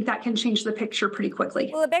I think that can change the picture pretty quickly.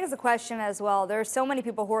 Well, it begs the question as well. There are so many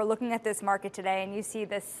people who are looking at this market today, and you see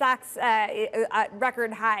the stocks at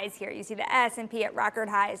record highs here. You see the S&P at record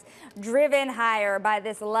highs, driven higher by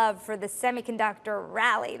this love for the semiconductor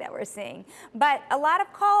rally that we're seeing. But a lot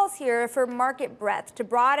of calls here for market breadth to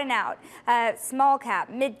broaden out small cap,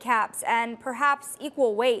 mid caps, and perhaps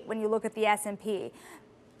equal weight when you look at the S&P.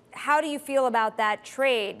 How do you feel about that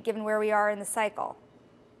trade, given where we are in the cycle?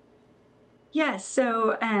 Yes,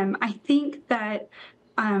 so I think that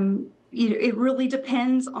it really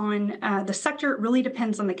depends on the sector. It really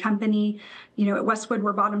depends on the company. At Westwood,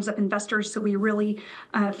 we're bottoms-up investors, so we really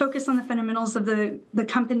focus on the fundamentals of the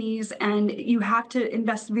companies, and you have to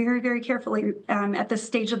invest very, very carefully at this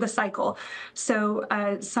stage of the cycle. So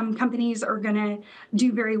some companies are going to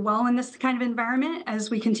do very well in this kind of environment, as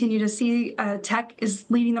we continue to see tech is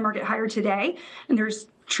leading the market higher today, and there's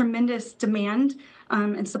tremendous demand.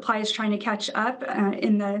 And supply is trying to catch up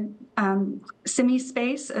in the semi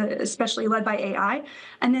space, especially led by AI.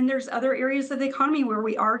 And then there's other areas of the economy where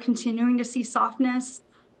we are continuing to see softness.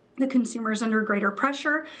 The consumer is under greater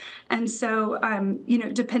pressure. And so,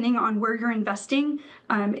 depending on where you're investing,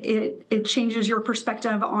 it changes your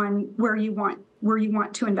perspective on where you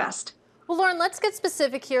want to invest. Well, Lauren, let's get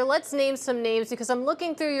specific here. Let's name some names, because I'm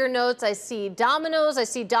looking through your notes. I see Domino's, I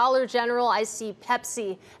see Dollar General, I see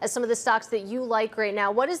Pepsi as some of the stocks that you like right now.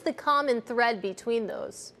 What is the common thread between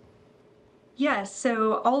those? Yes,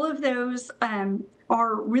 so all of those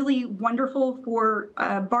are really wonderful for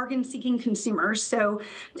bargain-seeking consumers. So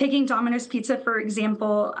taking Domino's Pizza, for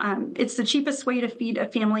example, it's the cheapest way to feed a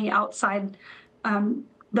family outside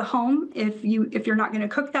the home if you're not going to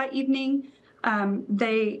cook that evening.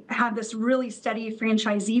 They have this really steady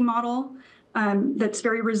franchisee model that's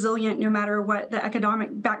very resilient no matter what the economic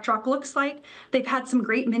backdrop looks like. They've had some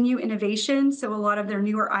great menu innovation, so a lot of their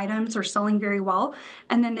newer items are selling very well.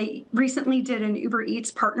 And then they recently did an Uber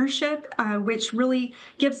Eats partnership, which really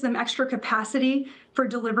gives them extra capacity for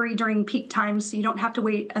delivery during peak times, so you don't have to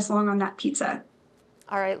wait as long on that pizza.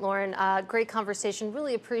 All right, Lauren, great conversation.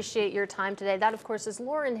 Really appreciate your time today. That, of course, is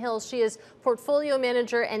Lauren Hill. She is portfolio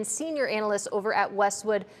manager and senior analyst over at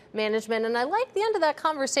Westwood Management. And I like the end of that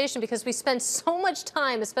conversation because we spent so much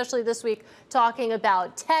time, especially this week, talking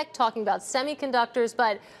about tech, talking about semiconductors.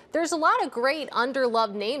 But there's a lot of great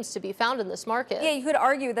underloved names to be found in this market. Yeah, you could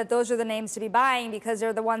argue that those are the names to be buying because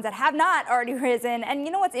they're the ones that have not already risen. And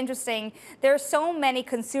you know what's interesting? There are so many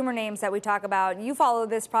consumer names that we talk about. You follow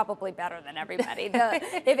this probably better than everybody.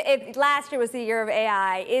 If last year was the year of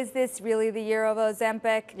AI, is this really the year of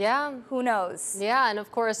Ozempic? Yeah. Who knows? Yeah, and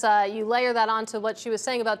of course, you layer that onto what she was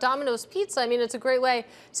saying about Domino's Pizza. I mean, it's a great way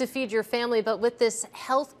to feed your family, but with this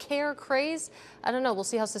healthcare craze, I don't know. We'll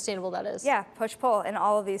see how sustainable that is. Yeah, push-pull in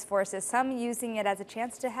all of these forces. Some using it as a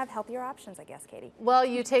chance to have healthier options, I guess, Katie. Well,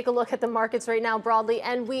 you take a look at the markets right now broadly,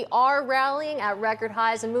 and we are rallying at record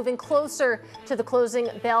highs and moving closer to the closing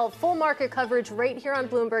bell. Full market coverage right here on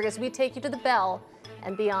Bloomberg as we take you to the bell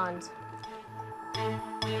and beyond.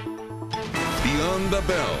 Beyond the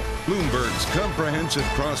Bell, Bloomberg's comprehensive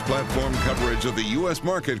cross-platform coverage of the U.S.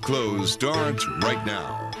 market close starts right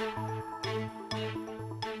now.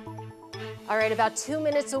 All right, about 2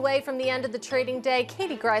 minutes away from the end of the trading day,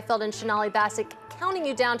 Katie Greifeld and Shonali Bassett counting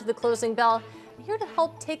you down to the closing bell. Here to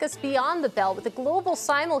help take us beyond the bell with a global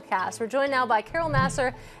simulcast. We're joined now by Carol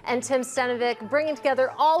Masser and Tim Stenovic, bringing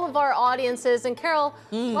together all of our audiences. And Carol,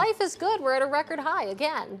 life is good. We're at a record high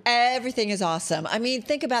again. Everything is awesome. I mean,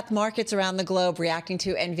 think about the markets around the globe reacting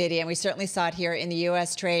to NVIDIA, and we certainly saw it here in the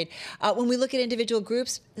U.S. trade. When we look at individual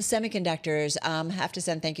groups, the semiconductors have to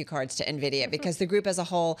send thank you cards to NVIDIA because the group as a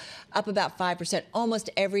whole up about 5%. Almost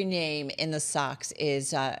every name in the stocks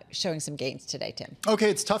is showing some gains today, Tim. Okay,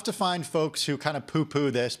 it's tough to find folks who kind of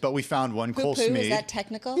poo-poo this, but we found one, Cole Smead. Is that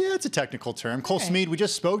technical? Yeah, it's a technical term. Cole Smead, we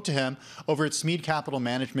just spoke to him over at Smead Capital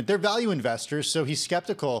Management. They're value investors, so he's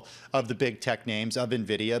skeptical of the big tech names of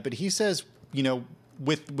NVIDIA, but he says, you know,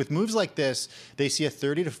 with moves like this, they see a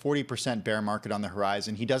 30 to 40% bear market on the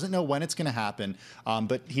horizon. He doesn't know when it's going to happen,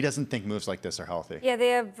 but he doesn't think moves like this are healthy. Yeah,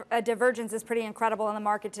 the divergence is pretty incredible in the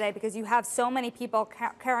market today because you have so many people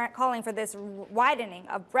calling for this widening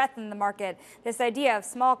of breadth in the market, this idea of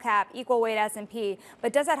small cap, equal weight S&P.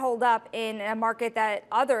 But does that hold up in a market that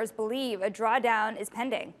others believe a drawdown is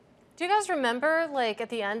pending? Do you guys remember, like, at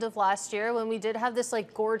the end of last year when we did have this,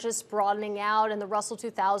 like, gorgeous broadening out and the Russell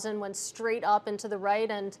 2000 went straight up into the right?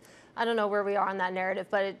 And I don't know where we are on that narrative,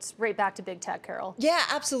 but it's right back to big tech, Carol. Yeah,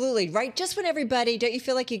 absolutely. Right. Just when everybody, don't you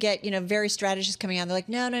feel like you get, very strategists coming out? They're like,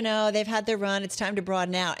 no, they've had their run. It's time to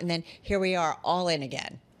broaden out. And then here we are all in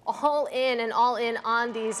again. All in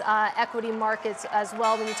on these equity markets as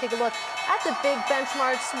well. When you take a look at the big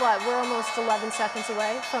benchmarks, we're almost 11 seconds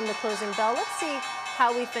away from the closing bell. Let's see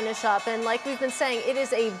how we finish up. And like we've been saying, it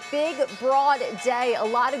is a big, broad day. A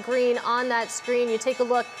lot of green on that screen. You take a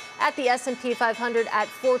look at the S&P 500 at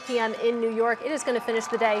 4 p.m. in New York. It is going to finish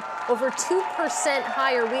the day over 2%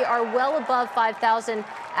 higher. We are well above 5,000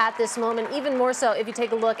 at this moment. Even more so if you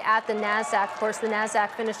take a look at the NASDAQ. Of course, the NASDAQ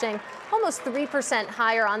finishing almost 3%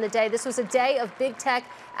 higher on the day. This was a day of big tech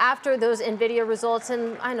after those NVIDIA results.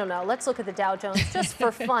 And I don't know, let's look at the Dow Jones just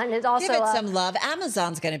for fun. It also, give it some love.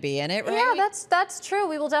 Amazon's going to be in it, right? Yeah, that's true.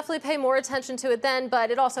 We will definitely pay more attention to it then, but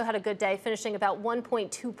it also had a good day, finishing about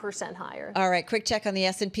 1.2% higher. All right, quick check on the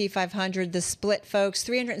S&P 500. The split, folks,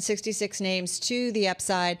 366 names to the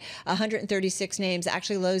upside, 136 names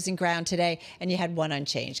actually losing ground today, and you had one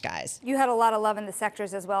unchanged, guys. You had a lot of love in the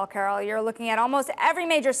sectors as well, Carol. You're looking at almost every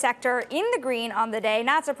major sector in the green on the day.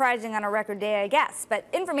 Not surprising on a record day, I guess, but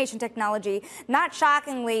information technology, not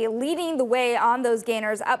shockingly, leading the way on those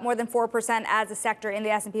gainers, up more than 4% as a sector in the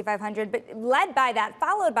S&P 500. But led by that,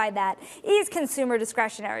 followed by that, is consumer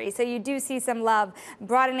discretionary. So you do see some love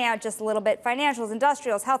broadening out just a little bit. Financials,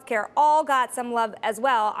 industrials, healthcare, all got some love as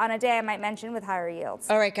well on a day, I might mention, with higher yields.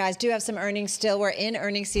 All right, guys, do have some earnings still. We're in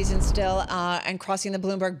earnings season still and crossing the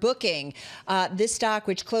Bloomberg booking. This stock,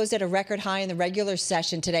 which closed at a record high in the regular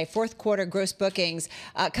session today, fourth quarter gross bookings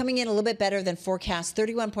coming in a little bit better than forecast,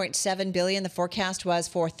 31.7 billion. The forecast was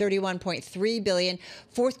for 31.3 billion.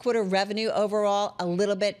 Fourth quarter revenue overall a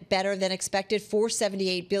little bit better than expected,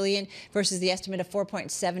 478 billion versus the estimate of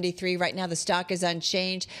 4.73. Right now the stock is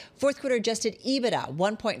unchanged. Fourth quarter adjusted EBITDA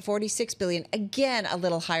 1.46 billion, again a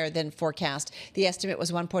little higher than forecast. The estimate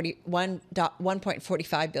was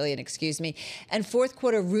 1.45 billion, excuse me. And fourth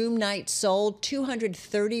quarter room nights sold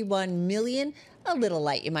 231 million. A little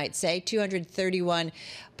light, you might say.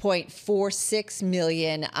 231.46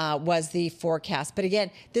 million was the forecast. But again,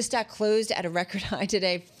 this stock closed at a record high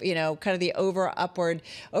today, kind of the overall upward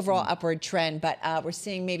trend. But we're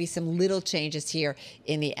seeing maybe some little changes here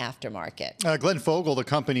in the aftermarket. Glenn Fogel, the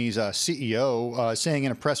company's CEO, saying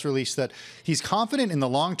in a press release that he's confident in the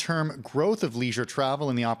long-term growth of leisure travel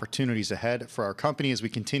and the opportunities ahead for our company as we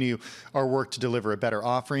continue our work to deliver a better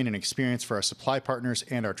offering and experience for our supply partners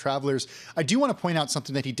and our travelers. I do want to point out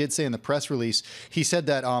something that he did say in the press release. He said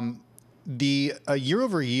that the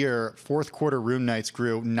year-over-year fourth quarter room nights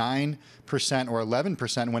grew 9% or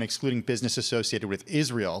 11% when excluding business associated with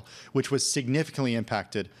Israel, which was significantly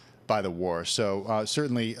impacted by the war. So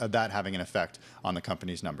certainly that having an effect on the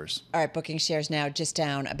company's numbers. All right, booking shares now just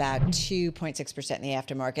down about 2.6% in the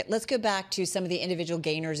aftermarket. Let's go back to some of the individual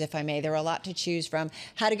gainers, if I may. There are a lot to choose from.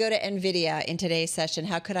 How to go to NVIDIA in today's session.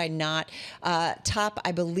 How could I not? Top,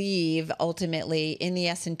 I believe, ultimately in the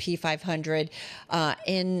S&P 500,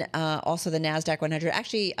 in also the NASDAQ 100.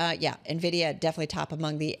 Actually, yeah, NVIDIA definitely top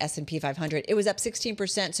among the S&P 500. It was up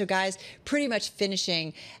 16%. So, guys, pretty much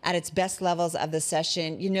finishing at its best levels of the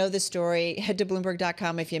session. You know the story. Head to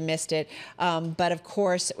Bloomberg.com if you missed it. But of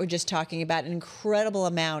course, we're just talking about an incredible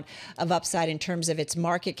amount of upside in terms of its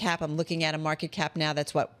market cap. I'm looking at a market cap now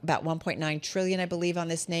that's about 1.9 trillion, I believe, on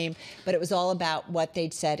this name. But it was all about what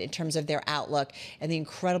they'd said in terms of their outlook and the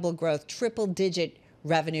incredible growth, triple-digit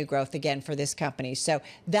revenue growth again for this company. So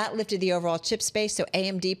that lifted the overall chip space. So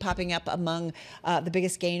AMD popping up among the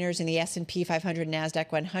biggest gainers in the S&P 500,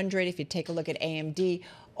 NASDAQ 100. If you take a look at AMD,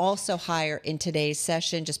 also higher in today's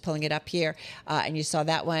session, just pulling it up here. And you saw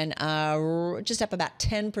that one just up about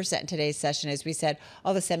 10% in today's session. As we said,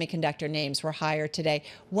 all the semiconductor names were higher today.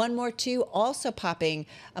 One more, two, also popping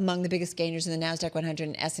among the biggest gainers in the NASDAQ 100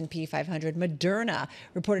 and S&P 500. Moderna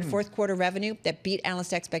reported fourth quarter revenue that beat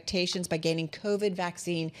analyst expectations by gaining COVID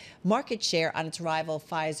vaccine market share on its rival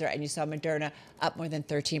Pfizer. And you saw Moderna up more than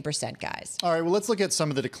 13%, guys. All right, well, let's look at some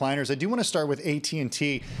of the decliners. I do want to start with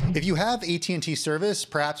AT&T. If you have AT&T service,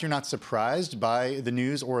 perhaps you're not surprised by the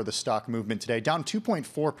news or the stock movement today. Down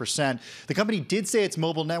 2.4%. The company did say its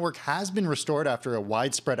mobile network has been restored after a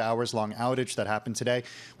widespread hours-long outage that happened today.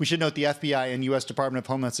 We should note the FBI and U.S. Department of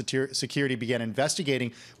Homeland Security began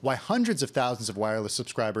investigating why hundreds of thousands of wireless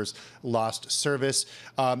subscribers lost service.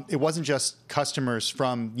 It wasn't just customers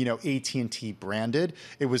from, AT&T branded.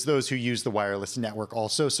 It was those who use the wireless network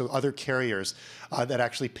also. So other carriers that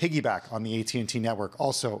actually piggyback on the AT&T network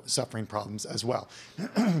also suffering problems as well.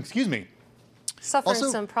 Excuse me. Suffering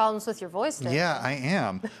some problems with your voice there. Yeah, I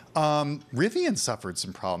am. Rivian suffered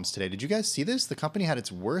some problems today. Did you guys see this? The company had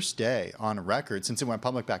its worst day on record since it went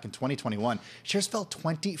public back in 2021. Shares fell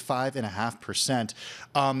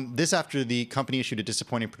 25.5%. This after the company issued a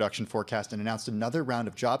disappointing production forecast and announced another round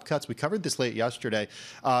of job cuts. We covered this late yesterday.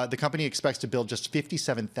 The company expects to build just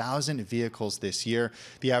 57,000 vehicles this year.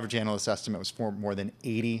 The average analyst estimate was for more than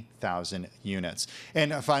 80,000 units.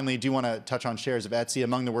 And finally, do want to touch on shares of Etsy,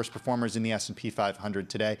 among the worst performers in the S&P 500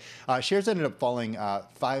 today. Shares ended up falling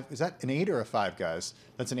 5. Is that an 8 or a 5, guys?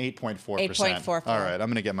 That's an 8.4%. 8.44. All right, I'm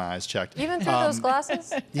going to get my eyes checked. Even through those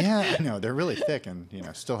glasses? Yeah, I know. They're really thick and,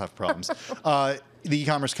 still have problems. The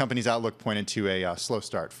e-commerce company's outlook pointed to a slow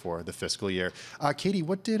start for the fiscal year. Katie,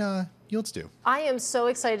 what did yields do? I am so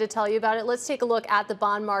excited to tell you about it. Let's take a look at the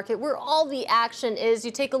bond market where all the action is.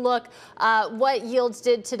 You take a look what yields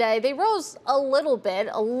did today. They rose a little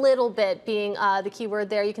bit being the key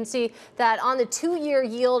word there. You can see that on the 2-year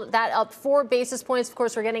yield, that up 4 basis points. Of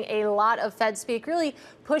course, we're getting a lot of Fed speak, really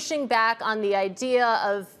pushing back on the idea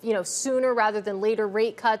of, sooner rather than later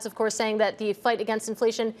rate cuts. Of course, saying that the fight against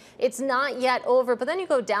inflation, it's not yet over. But then you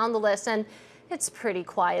go down the list and it's pretty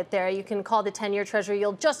quiet there. You can call the 10-year Treasury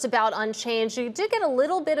yield just about unchanged. You did get a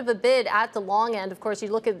little bit of a bid at the long end. Of course, you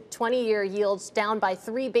look at 20-year yields down by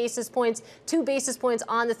 3 basis points, 2 basis points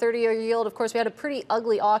on the 30-year yield. Of course, we had a pretty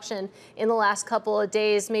ugly auction in the last couple of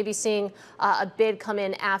days, maybe seeing a bid come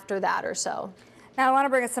in after that or so. Now, I want to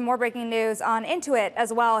bring us some more breaking news on Intuit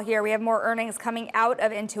as well here. We have more earnings coming out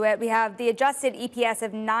of Intuit. We have the adjusted EPS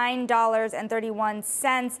of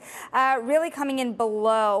 $9.31, really coming in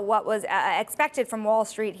below what was expected from Wall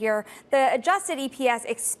Street here. The adjusted EPS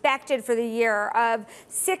expected for the year of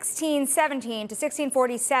 $16.17 to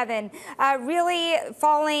 $16.47, really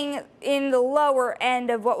falling in the lower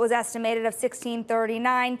end of what was estimated of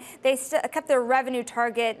 $16.39. They kept their revenue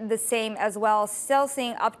target the same as well, still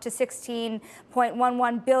seeing up to $16.11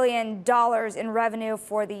 billion in revenue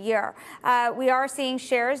for the year. We are seeing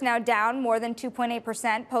shares now down more than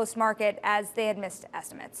 2.8% post-market as they had missed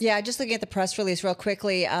estimates. Yeah, just looking at the press release real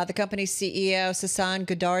quickly, the company's CEO, Sasan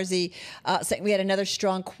Goodarzi, saying we had another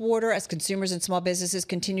strong quarter as consumers and small businesses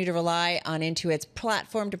continue to rely on Intuit's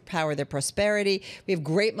platform to power their prosperity. We have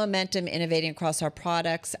great momentum innovating across our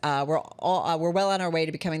products. We're well on our way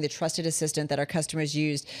to becoming the trusted assistant that our customers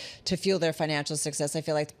use to fuel their financial success. I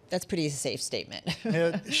feel like that's pretty safe statement.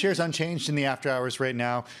 Shares unchanged in the after hours right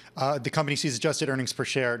now. The company sees adjusted earnings per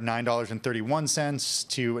share $9.31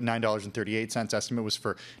 to $9.38. Estimate was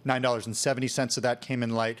for $9.70, so that came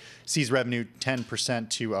in light. Sees revenue 10%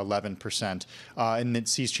 to 11%, and then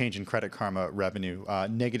sees change in Credit Karma revenue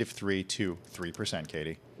 -3% to 3%.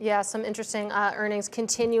 Katie. Yeah, some interesting earnings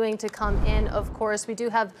continuing to come in, of course. We do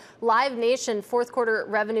have Live Nation fourth quarter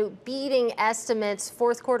revenue beating estimates.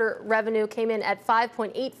 Fourth quarter revenue came in at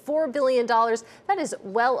 $5.84 billion. That is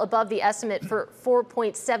well above the estimate for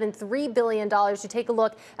 $4.73 billion. You take a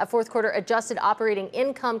look at fourth quarter adjusted operating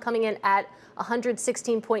income coming in at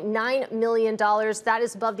 $116.9 million. That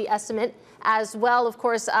is above the estimate as well. Of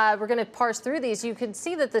course, we're going to parse through these. You can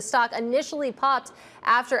see that the stock initially popped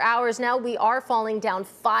after hours. Now we are falling down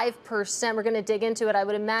 5%. We're going to dig into it. I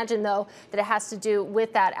would imagine, though, that it has to do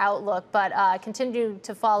with that outlook, but continue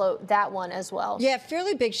to follow that one as well. Yeah,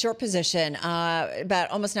 fairly big short position, about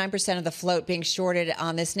almost 9% of the float being shorted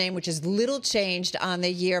on this name, which is little changed on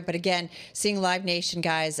the year. But again, seeing Live Nation,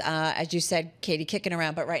 guys, as you said, Katie, kicking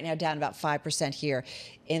around, but right now down about 5% here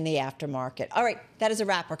in the aftermarket. All right, that is a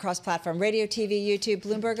wrap. Our cross-platform radio, TV, YouTube,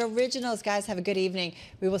 Bloomberg Originals. Guys, have a good evening.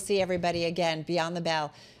 We will see everybody again beyond the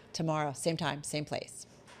bell tomorrow, same time, same place.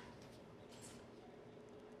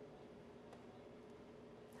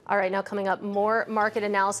 All right, now coming up, more market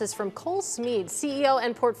analysis from Cole Smead, CEO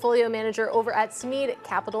and portfolio manager over at Smead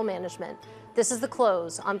Capital Management. This is The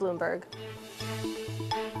Close on Bloomberg.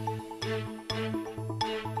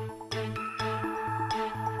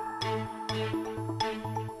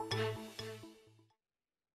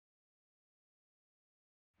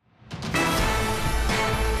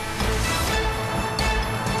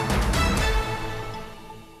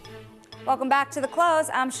 Welcome back to The Close.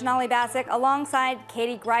 I'm Shonali Bassick alongside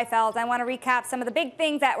Katie Greifeld. I want to recap some of the big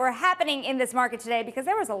things that were happening in this market today because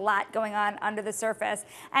there was a lot going on under the surface.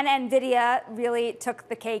 And NVIDIA really took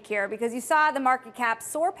the cake here because you saw the market cap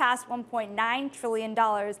soar past $1.9 trillion.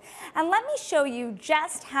 And let me show you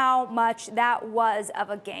just how much that was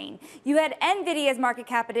of a gain. You had NVIDIA's market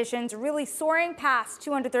cap additions really soaring past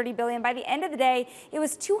 $230 billion. By the end of the day, it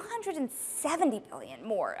was $270 billion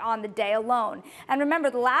more on the day alone. And remember,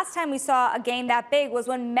 the last time we saw a gain that big was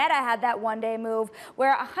when Meta had that one-day move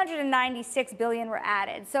where $196 billion were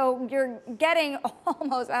added. So you're getting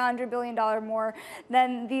almost $100 billion more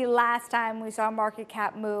than the last time we saw a market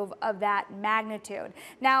cap move of that magnitude.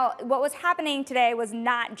 Now, what was happening today was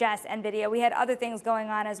not just NVIDIA. We had other things going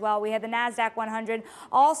on as well. We had the NASDAQ 100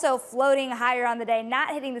 also floating higher on the day,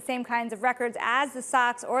 not hitting the same kinds of records as the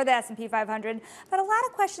SOX or the S&P 500, but a lot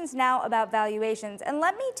of questions now about valuations. And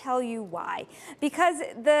let me tell you why. Because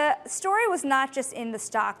the story was not just in the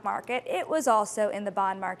stock market, it was also in the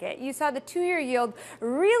bond market. You saw the two-year yield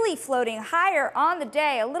really floating higher on the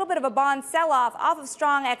day, a little bit of a bond sell-off off of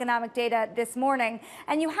strong economic data this morning,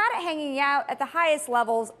 and you had it hanging out at the highest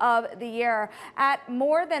levels of the year at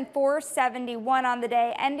more than 471 on the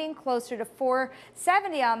day, ending closer to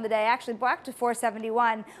 470 on the day, actually back to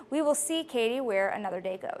 471. We will see, Katie, where another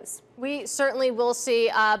day goes. We certainly will see,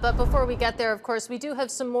 but before we get there, of course, we do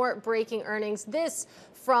have some more breaking earnings. This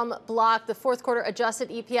from Block, the fourth quarter adjusted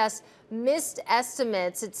EPS missed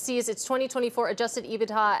estimates. It sees its 2024 adjusted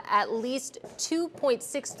EBITDA at least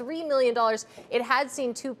 $2.63 million. It had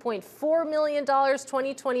seen $2.4 million.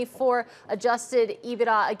 2024 adjusted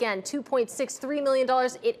EBITDA, again, $2.63 million.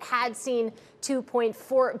 It had seen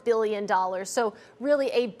 $2.4 billion. So really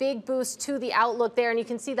a big boost to the outlook there. And you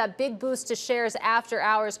can see that big boost to shares after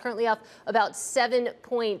hours, currently up about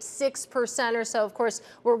 7.6% or so. Of course,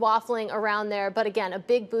 we're waffling around there. But again, a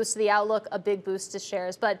big boost to the outlook, a big boost to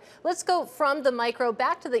shares. But let's go from the micro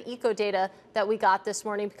back to the eco data that we got this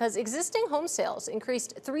morning, because existing home sales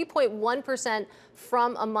increased 3.1%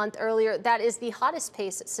 from a month earlier. That is the hottest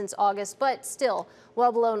pace since August, but still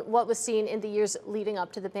well below what was seen in the years leading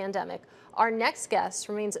up to the pandemic. Our next guest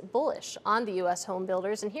remains bullish on the U.S. home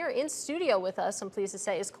builders. And here in studio with us, I'm pleased to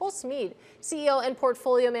say, is Cole Smead, CEO and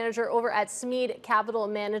portfolio manager over at Smead Capital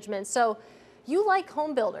Management. So you like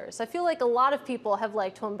home builders. I feel like a lot of people have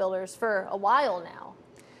liked home builders for a while now.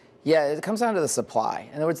 Yeah, it comes down to the supply.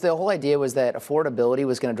 In other words, the whole idea was that affordability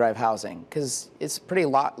was going to drive housing, because it's pretty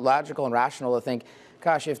logical and rational to think,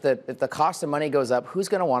 gosh, if the cost of money goes up, who's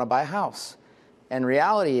going to want to buy a house? And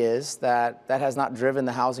reality is that that has not driven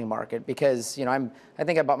the housing market, because, you know, I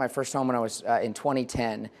think I bought my first home when I was in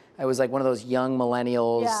 2010. I was like one of those young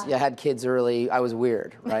millennials. Yeah, I had kids early. I was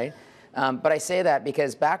weird, right? But I say that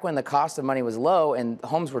because back when the cost of money was low and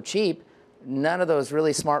homes were cheap, none of those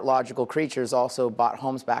really smart, logical creatures also bought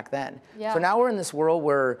homes back then. Yeah. So now we're in this world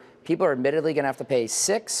where people are admittedly going to have to pay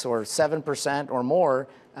 6 or 7% or more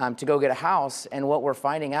to go get a house. And what we're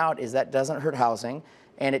finding out is that doesn't hurt housing,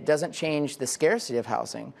 and it doesn't change the scarcity of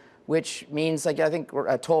housing, which means, like I think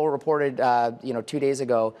Toll reported 2 days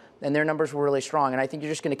ago, and their numbers were really strong. And I think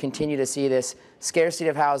you're just going to continue to see this scarcity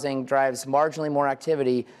of housing drives marginally more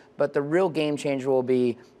activity, But the real game changer will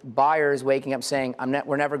be buyers waking up saying,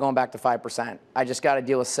 we're never going back to 5%. I just got to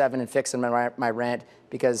deal with 7 and fixing my rent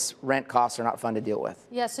because rent costs are not fun to deal with.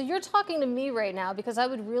 Yeah, so you're talking to me right now because I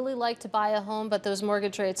would really like to buy a home, but those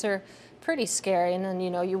mortgage rates are pretty scary. And then,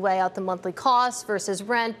 you weigh out the monthly costs versus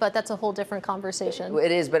rent, but that's a whole different conversation.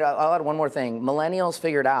 It is, but I'll add one more thing. Millennials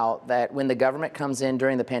figured out that when the government comes in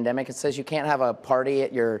during the pandemic and says you can't have a party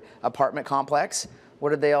at your apartment complex, what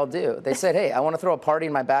did they all do? They said, hey, I want to throw a party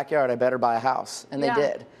in my backyard. I better buy a house. And they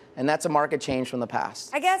did. And that's a market change from the past.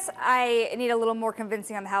 I guess I need a little more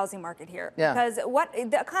convincing on the housing market here. Yeah. Because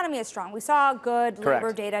the economy is strong. We saw good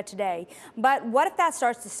labor data today. But what if that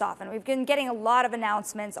starts to soften? We've been getting a lot of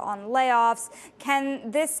announcements on layoffs. Can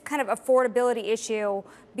this kind of affordability issue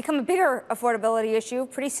become a bigger affordability issue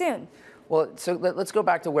pretty soon? Well, so let's go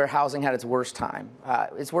back to where housing had its worst time.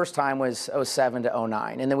 Its worst time was 07 to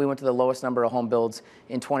 09. And then we went to the lowest number of home builds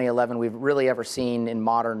in 2011 we've really ever seen in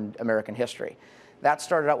modern American history. That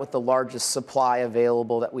started out with the largest supply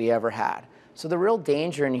available that we ever had. So the real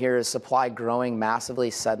danger in here is supply growing massively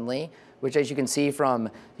suddenly, which, as you can see from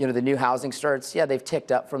the new housing starts, they've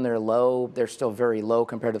ticked up from their low. They're still very low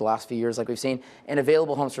compared to the last few years like we've seen. And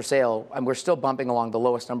available homes for sale, we're still bumping along the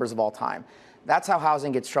lowest numbers of all time. That's how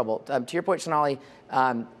housing gets troubled. To your point, Sonali,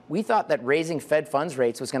 we thought that raising Fed funds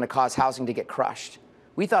rates was going to cause housing to get crushed.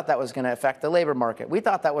 We thought that was going to affect the labor market. We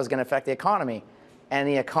thought that was going to affect the economy. And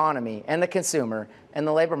the economy and the consumer and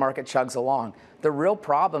the labor market chugs along. The real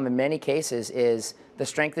problem in many cases is the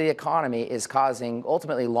strength of the economy is causing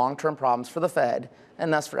ultimately long-term problems for the Fed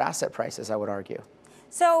and thus for asset prices, I would argue.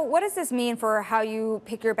 So what does this mean for how you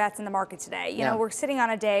pick your bets in the market today? You know, we're sitting on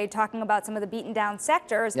a day talking about some of the beaten down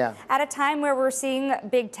sectors at a time where we're seeing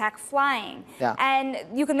big tech flying. And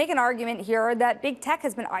you can make an argument here that big tech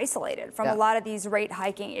has been isolated from a lot of these rate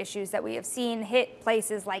hiking issues that we have seen hit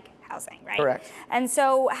places like housing, right? Correct. And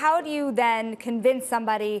so how do you then convince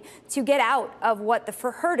somebody to get out of what the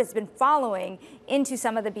herd has been following into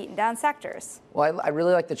some of the beaten down sectors? Well, I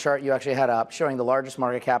really like the chart you actually had up showing the largest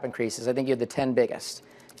market cap increases. I think you had the 10 biggest.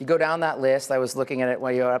 If you go down that list, I was looking at it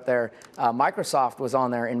while you were up there, Microsoft was on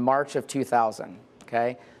there in March of 2000,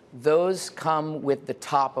 okay? Those come with the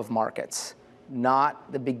top of markets, not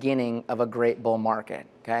the beginning of a great bull market,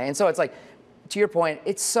 okay? And so it's like, to your point,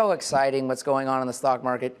 it's so exciting what's going on in the stock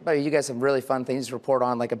market. But you guys have really fun things to report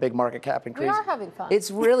on, like a big market cap increase. We are having fun. It's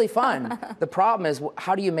really fun. The problem is,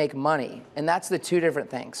 how do you make money? And that's the two different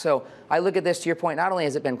things. So I look at this, to your point, not only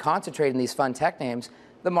has it been concentrated in these fun tech names,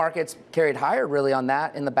 the market's carried higher really on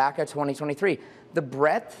that in the back of 2023. The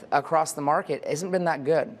breadth across the market hasn't been that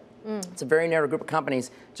good. It's a very narrow group of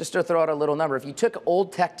companies. Just to throw out a little number, if you took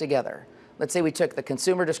old tech together, let's say we took the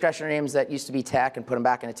consumer discretionary names that used to be tech and put them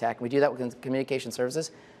back into tech. And we do that with communication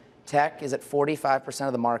services. Tech is at 45%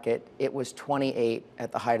 of the market. It was 28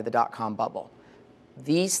 at the height of the dot-com bubble.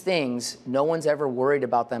 These things, no one's ever worried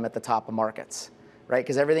about them at the top of markets, right?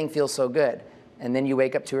 Because everything feels so good. And then you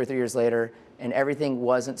wake up 2 or 3 years later and everything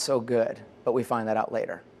wasn't so good, but we find that out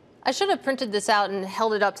later. I should have printed this out and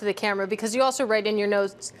held it up to the camera because you also write in your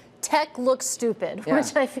notes, tech looks stupid,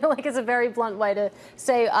 which I feel like is a very blunt way to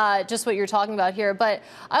say just what you're talking about here. But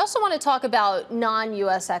I also want to talk about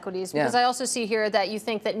non-U.S. equities because I also see here that you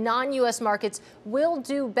think that non-U.S. markets will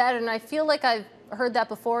do better. And I feel like I've heard that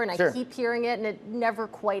before and I keep hearing it and it never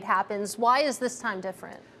quite happens. Why is this time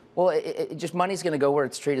different? Well, just money's going to go where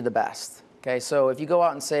it's treated the best. Okay, so if you go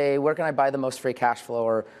out and say, where can I buy the most free cash flow,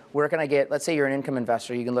 or where can I get, let's say you're an income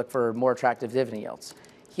investor, you can look for more attractive dividend yields.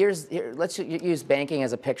 Let's use banking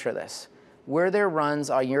as a picture of this. Were there runs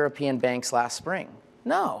on European banks last spring?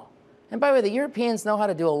 No. And by the way, the Europeans know how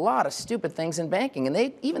to do a lot of stupid things in banking,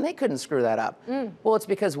 and even they couldn't screw that up. Well, it's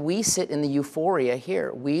because we sit in the euphoria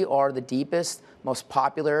here. We are the deepest, most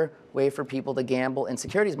popular way for people to gamble in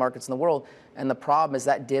securities markets in the world, and the problem is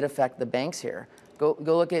that did affect the banks here. Go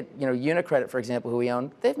look at UniCredit, for example, who we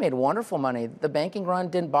own. They've made wonderful money. The banking run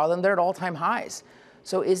didn't bother them. They're at all-time highs.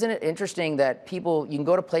 So isn't it interesting that you can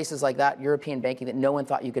go to places like that, European banking, that no one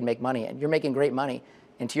thought you could make money in. You're making great money.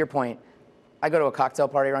 And to your point, I go to a cocktail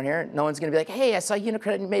party around here, no one's going to be like, hey, I saw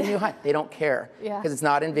UniCredit made a new high. They don't care because it's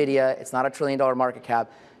not NVIDIA. It's not $1 trillion market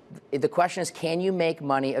cap. The question is, can you make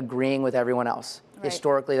money agreeing with everyone else?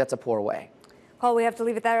 Historically, that's a poor way. Cole, we have to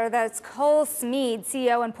leave it there. That's Cole Smead,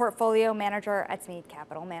 CEO and Portfolio Manager at Smead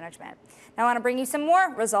Capital Management. Now I want to bring you some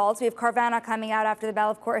more results. We have Carvana coming out after the bell,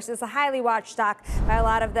 of course. It's a highly watched stock by a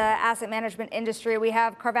lot of the asset management industry. We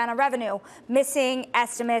have Carvana revenue missing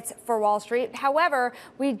estimates for Wall Street. However,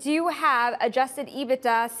 we do have adjusted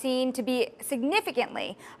EBITDA seen to be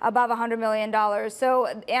significantly above $100 million. So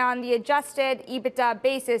on the adjusted EBITDA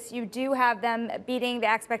basis, you do have them beating the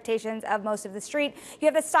expectations of most of the street. You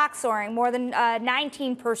have the stock soaring more than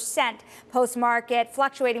 19% post-market,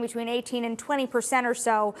 fluctuating between 18 and 20% or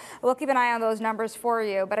so. We'll keep an eye on those numbers for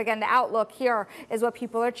you. But again, the outlook here is what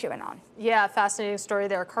people are chewing on. Yeah, fascinating story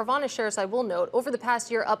there. Carvana shares, I will note, over the past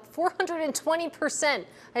year up 420%.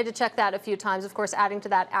 I had to check that a few times, of course, adding to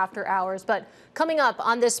that after hours. But coming up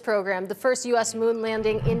on this program, the first U.S. moon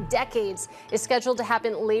landing in decades is scheduled to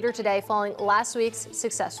happen later today following last week's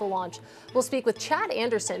successful launch. We'll speak with Chad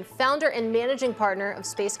Anderson, founder and managing partner of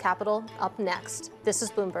Space Capital, up next. This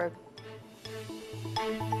is Bloomberg.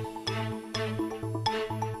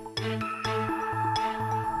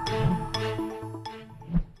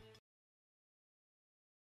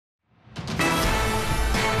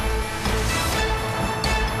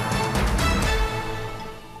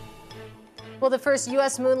 Well, the first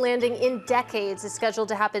U.S. moon landing in decades is scheduled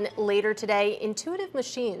to happen later today. Intuitive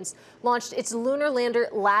Machines launched its lunar lander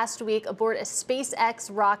last week aboard a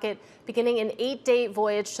SpaceX rocket, beginning an 8-day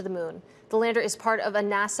voyage to the moon. The lander is part of a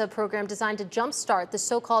NASA program designed to jumpstart the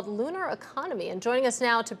so-called lunar economy. And joining us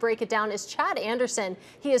now to break it down is Chad Anderson.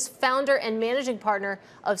 He is founder and managing partner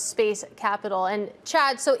of Space Capital. And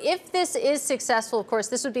Chad, so if this is successful, of course,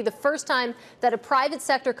 this would be the first time that a private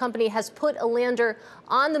sector company has put a lander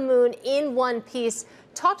on the moon in one piece.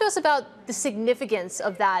 Talk to us about the significance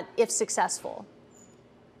of that if successful.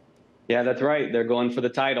 Yeah, that's right. They're going for the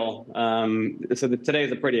title. Today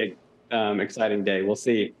is a pretty exciting day. We'll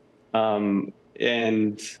see. This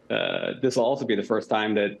will also be the first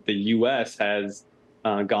time that the U.S. has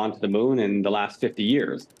gone to the moon in the last 50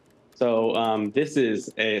 years. So this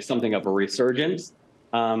is something of a resurgence.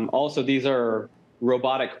 Also, these are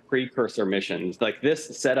robotic precursor missions. Like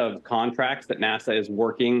this set of contracts that NASA is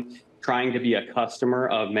working, trying to be a customer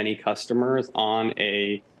of many customers on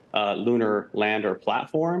a lunar lander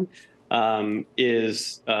platform.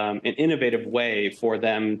 Is an innovative way for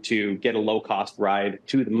them to get a low-cost ride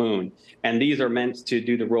to the moon. And these are meant to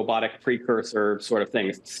do the robotic precursor sort of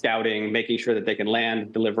things, scouting, making sure that they can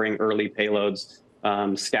land, delivering early payloads,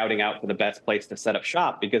 scouting out for the best place to set up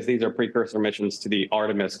shop, because these are precursor missions to the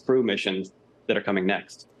Artemis crew missions that are coming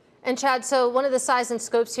next. And Chad, so one of the size and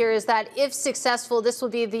scopes here is that if successful, this will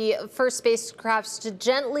be the first spacecrafts to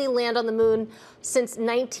gently land on the moon since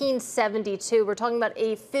 1972. We're talking about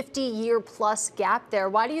a 50-year-plus gap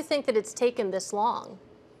there. Why do you think that it's taken this long?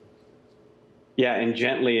 Yeah, and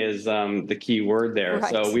gently is the key word there.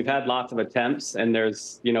 Right. So we've had lots of attempts, and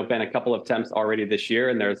there's been a couple of attempts already this year,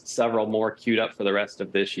 and there's several more queued up for the rest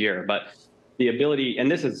of this year. But the ability,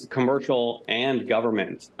 and this is commercial and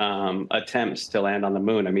government attempts to land on the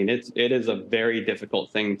moon. I mean, it is a very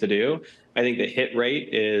difficult thing to do. I think the hit rate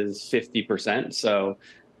is 50%. So,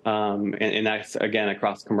 and that's again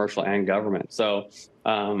across commercial and government. So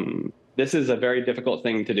this is a very difficult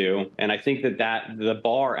thing to do. And I think that the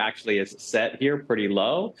bar actually is set here pretty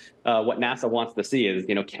low. What NASA wants to see is,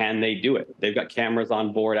 can they do it? They've got cameras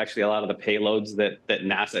on board. Actually, a lot of the payloads that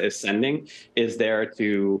NASA is sending is there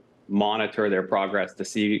to monitor their progress to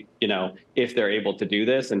see, if they're able to do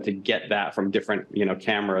this, and to get that from different,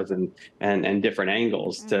 cameras and different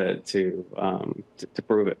angles to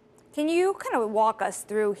prove it. Can you kind of walk us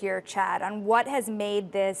through here, Chad, on what has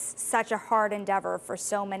made this such a hard endeavor for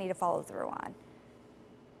so many to follow through on?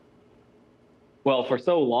 Well, for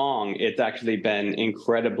so long, it's actually been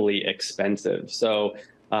incredibly expensive. So,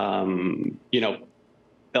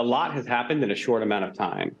 a lot has happened in a short amount of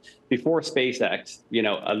time. Before SpaceX,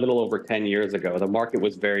 a little over 10 years ago, the market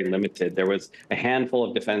was very limited. There was a handful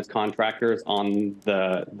of defense contractors on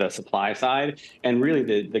the supply side, and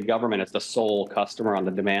really the government is the sole customer on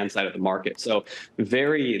the demand side of the market. So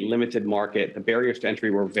very limited market. The barriers to entry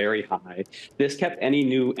were very high. This kept any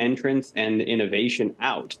new entrants and innovation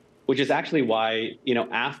out, which is actually why,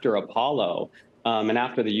 after Apollo, and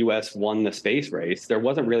after the U.S. won the space race, there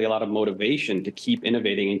wasn't really a lot of motivation to keep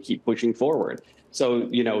innovating and keep pushing forward. So,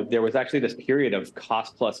 there was actually this period of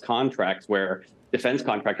cost plus contracts where defense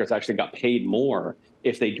contractors actually got paid more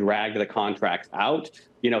if they dragged the contracts out,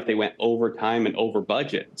 if they went over time and over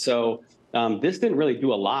budget. So this didn't really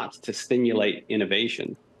do a lot to stimulate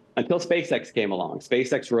innovation until SpaceX came along.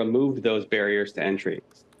 SpaceX removed those barriers to entry.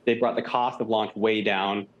 They brought the cost of launch way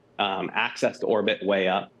down, access to orbit way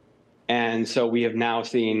up. And so we have now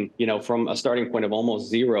seen, from a starting point of almost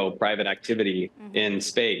zero private activity in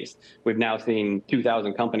space, we've now seen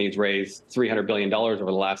 2,000 companies raise $300 billion over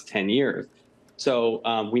the last 10 years. So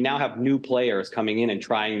we now have new players coming in and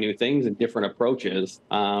trying new things and different approaches,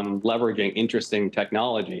 leveraging interesting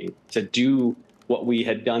technology to do what we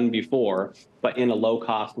had done before, but in a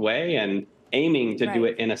low-cost way and aiming to do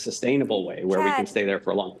it in a sustainable way where we can stay there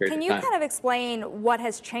for a long period of time. Can you kind of explain what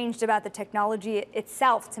has changed about the technology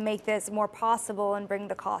itself to make this more possible and bring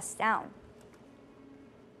the costs down?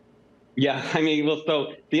 Yeah, I mean, well,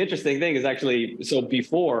 so the interesting thing is actually, so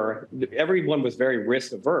before, everyone was very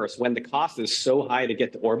risk averse. When the cost is so high to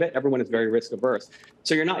get to orbit, everyone is very risk averse.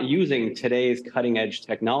 So you're not using today's cutting edge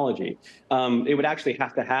technology. It would actually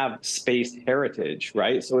have to have space heritage,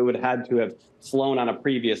 right? So it would have had to have flown on a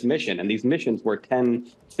previous mission. And these missions were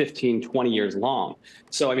 10, 15, 20 years long.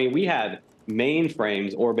 So, I mean, we had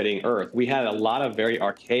mainframes orbiting Earth. We had a lot of very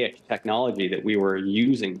archaic technology that we were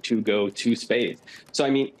using to go to space. So,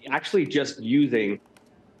 I mean, actually just using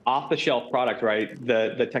off-the-shelf product, right?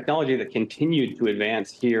 The technology that continued to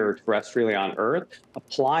advance here terrestrially on Earth,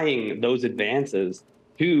 applying those advances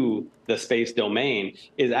to the space domain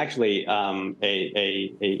is actually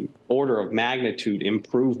a order of magnitude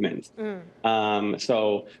improvement.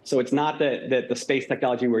 So it's not that the space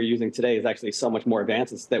technology we're using today is actually so much more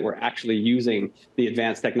advanced. It's that we're actually using the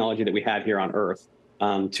advanced technology that we had here on Earth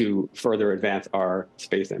to further advance our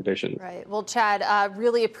space ambitions. Right. Well, Chad,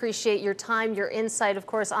 really appreciate your time, your insight, of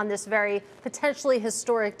course, on this very potentially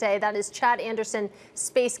historic day. That is Chad Anderson,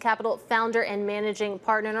 Space Capital founder and managing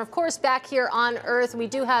partner. And of course, back here on Earth, we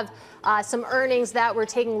do have some earnings that we're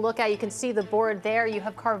taking a look at. You can see the board there. You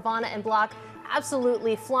have Carvana and Block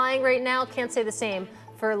absolutely flying right now. Can't say the same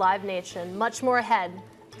for Live Nation. Much more ahead.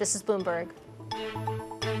 This is Bloomberg.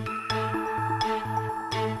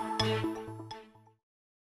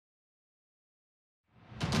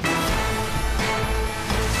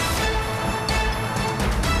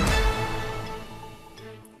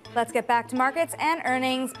 Let's get back to markets and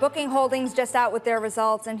earnings. Booking Holdings just out with their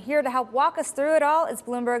results, and here to help walk us through it all is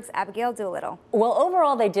Bloomberg's Abigail Doolittle. Well,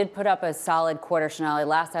 overall, they did put up a solid quarter, Sonali.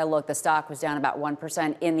 Last I looked, the stock was down about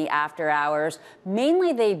 1% in the after hours.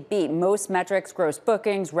 Mainly, they beat most metrics: gross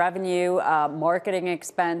bookings, revenue, marketing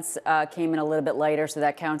expense came in a little bit lighter, so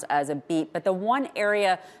that counts as a beat. But the one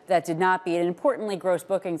area that did not beat, and importantly, gross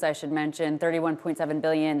bookings, I should mention, $31.7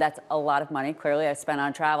 billion. That's a lot of money. Clearly, I spent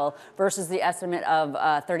on travel versus the estimate of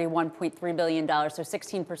 $31.3 billion, so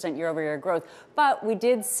 16% year-over-year growth. But we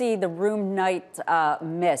did see the room night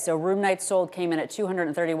miss. So room nights sold came in at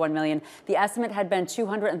 231 million. The estimate had been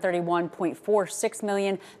 231.46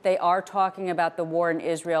 million. They are talking about the war in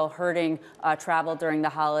Israel hurting travel during the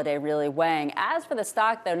holiday, really weighing. As for the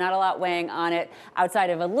stock, though, not a lot weighing on it outside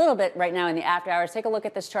of a little bit right now in the after hours. Take a look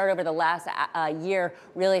at this chart over the last year,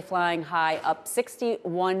 really flying high, up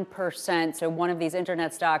 61%. So one of these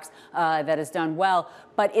internet stocks that has done well.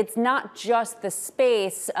 But it's not just the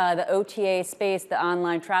space, the OTA space, the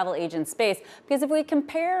online travel agent space, because if we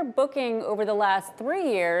compare Booking over the last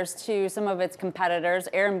 3 years to some of its competitors,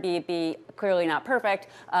 Airbnb, clearly not perfect,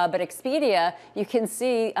 but Expedia, you can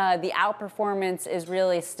see the outperformance is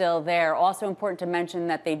really still there. Also important to mention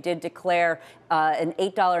that they did declare an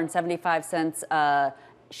 $8.75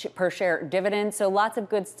 per share dividend. So lots of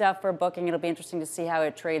good stuff for Booking. It'll be interesting to see how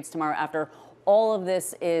it trades tomorrow after all of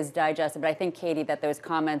this is digested. But I think, Katie, that those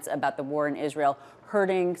comments about the war in Israel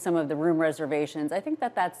hurting some of the room reservations, I think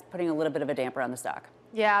that that's putting a little bit of a damper on the stock.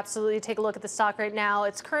 Yeah, absolutely. Take a look at the stock right now.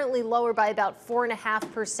 It's currently lower by about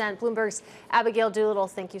 4.5%. Bloomberg's Abigail Doolittle,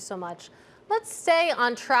 thank you so much. Let's stay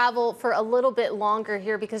on travel for a little bit longer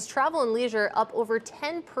here, because travel and leisure up over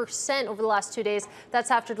 10% over the last 2 days.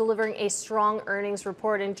 That's after delivering a strong earnings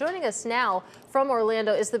report. And joining us now from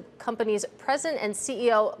Orlando is the company's president and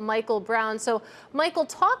CEO, Michael Brown. So, Michael,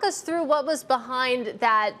 talk us through what was behind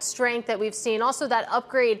that strength that we've seen, also that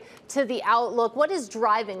upgrade to the outlook. What is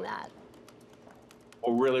driving that?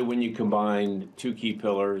 Well, really, when you combine two key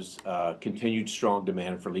pillars, continued strong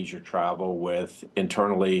demand for leisure travel with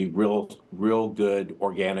internally real good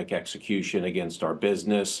organic execution against our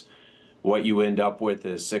business, what you end up with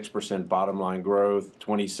is 6% bottom line growth,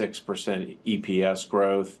 26% EPS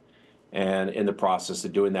growth. And in the process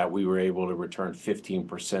of doing that, we were able to return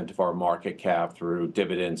 15% of our market cap through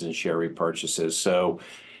dividends and share repurchases. So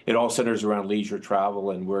it all centers around leisure travel,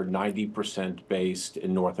 and we're 90% based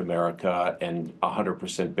in North America and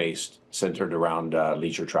 100% based centered around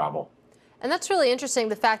leisure travel. And that's really interesting,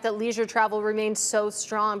 the fact that leisure travel remains so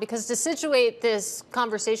strong, because to situate this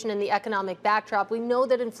conversation in the economic backdrop, we know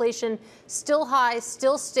that inflation still high,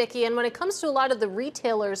 still sticky. And when it comes to a lot of the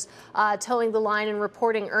retailers towing the line and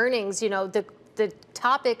reporting earnings, you know, the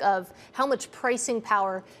topic of how much pricing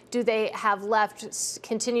power do they have left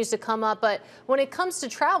continues to come up. But when it comes to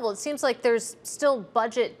travel, it seems like there's still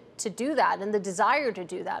budget to do that and the desire to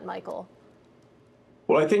do that, Michael.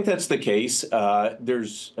 Well, I think that's the case. I've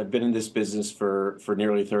been in this business for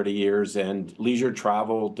nearly 30 years, and leisure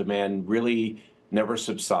travel demand really never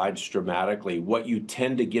subsides dramatically. What you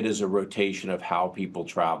tend to get is a rotation of how people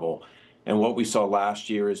travel. And what we saw last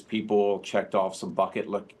year is people checked off some bucket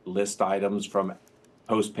list items from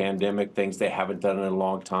post-pandemic, things they haven't done in a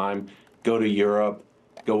long time, go to Europe,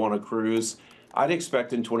 go on a cruise. I'd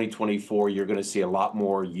expect in 2024, you're going to see a lot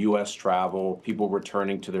more U.S. travel, people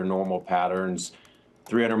returning to their normal patterns,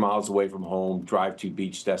 300 miles away from home, drive to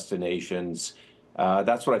beach destinations.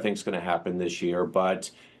 That's what I think is going to happen this year.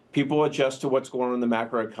 But people adjust to what's going on in the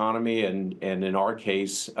macroeconomy, and in our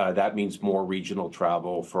case, that means more regional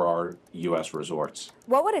travel for our U.S. resorts.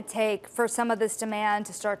 What would it take for some of this demand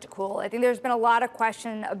to start to cool? I think there's been a lot of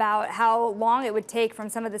question about how long it would take from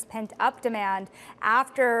some of this pent-up demand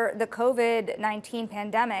after the COVID-19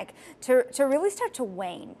 pandemic to really start to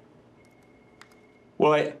wane.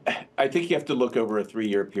 Well, I think you have to look over a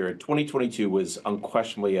 3-year period. 2022 was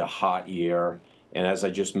unquestionably a hot year. And as I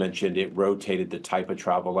just mentioned, it rotated the type of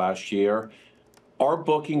travel last year. Our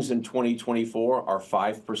bookings in 2024 are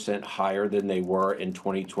 5% higher than they were in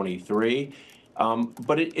 2023.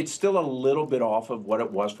 But it's still a little bit off of what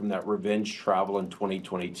it was from that revenge travel in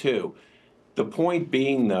 2022. The point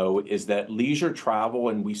being, though, is that leisure travel,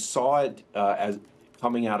 and we saw it as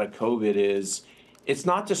coming out of COVID, is it's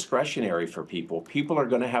not discretionary for people. People are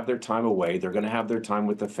going to have their time away. They're going to have their time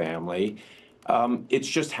with the family. It's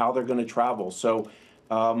just how they're going to travel. So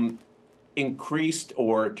increased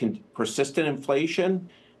or persistent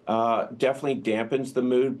inflation definitely dampens the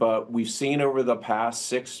mood. But we've seen over the past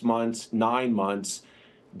 6 months, 9 months,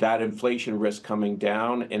 that inflation risk coming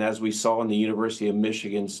down. And as we saw in the University of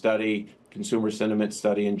Michigan study, consumer sentiment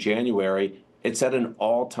study in January, it's at an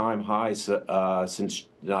all-time high since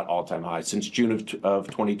June of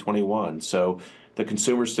 2021. So the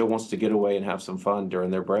consumer still wants to get away and have some fun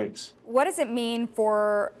during their breaks. What does it mean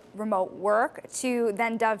for remote work to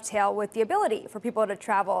then dovetail with the ability for people to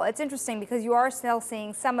travel? It's interesting because you are still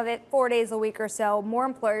seeing some of it 4 days a week or so, more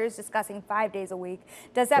employers discussing 5 days a week.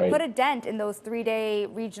 Does that put a dent in those 3-day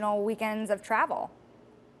regional weekends of travel?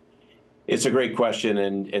 It's a great question.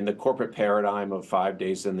 And in the corporate paradigm of 5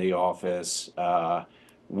 days in the office,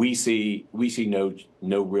 we see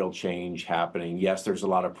no real change happening. Yes, there's a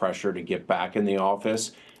lot of pressure to get back in the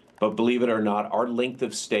office, but believe it or not, our length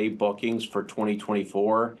of stay bookings for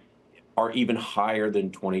 2024 are even higher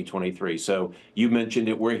than 2023. So you mentioned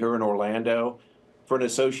it, we're here in Orlando. For an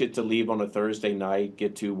associate to leave on a Thursday night,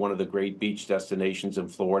 get to one of the great beach destinations in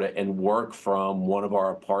Florida and work from one of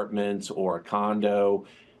our apartments or a condo,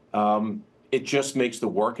 it just makes the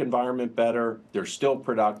work environment better. They're still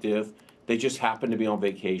productive. They just happen to be on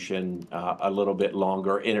vacation a little bit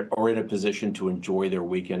longer or in a position to enjoy their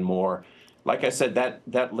weekend more. Like I said,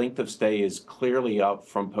 that length of stay is clearly up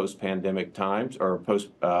from post-pandemic times or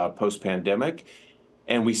post-pandemic,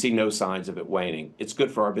 and we see no signs of it waning. It's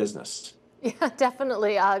good for our business. Yeah,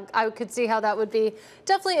 definitely. I could see how that would be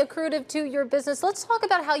definitely accretive to your business. Let's talk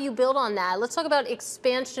about how you build on that. Let's talk about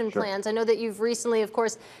expansion plans. I know that you've recently, of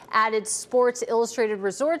course, added Sports Illustrated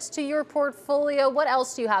Resorts to your portfolio. What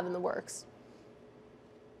else do you have in the works?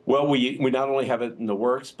 Well, we not only have it in the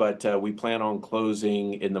works, but we plan on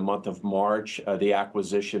closing in the month of March the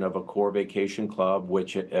acquisition of Accor Vacation Club,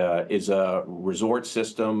 which is a resort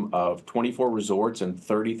system of 24 resorts and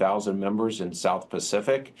 30,000 members in South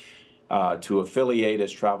Pacific. To affiliate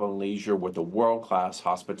as Travel and Leisure with a world-class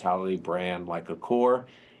hospitality brand like Accor.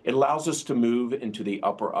 It allows us to move into the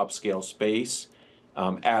upper upscale space,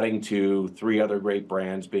 adding to 3 other great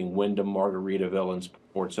brands being Wyndham, Margaritaville, and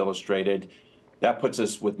Sports Illustrated. That puts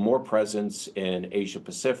us with more presence in Asia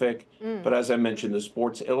Pacific. But as I mentioned, the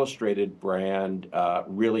Sports Illustrated brand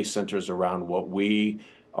really centers around what we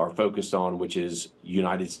are focused on, which is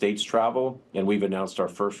United States travel. And we've announced our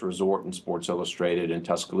first resort in Sports Illustrated in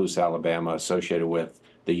Tuscaloosa, Alabama, associated with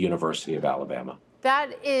the University of Alabama.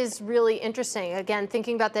 That is really interesting. Again,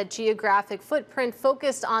 thinking about that geographic footprint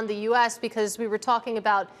focused on the U.S. because we were talking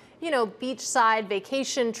about, you know, beachside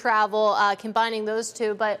vacation travel, combining those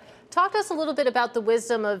two. But talk to us a little bit about the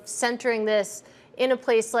wisdom of centering this in a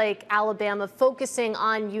place like Alabama, focusing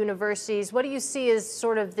on universities. What do you see as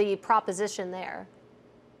sort of the proposition there?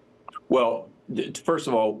 Well, First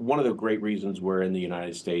of all, one of the great reasons we're in the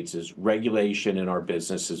United States is regulation in our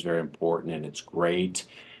business is very important, and it's great.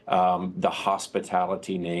 The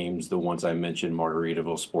hospitality names, the ones I mentioned,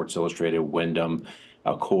 Margaritaville, Sports Illustrated, Wyndham,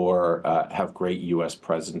 Accor, have great U.S.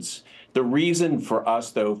 presence. The reason for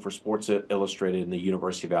us, though, for Sports Illustrated and the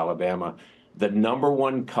University of Alabama, the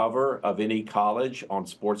 #1 cover of any college on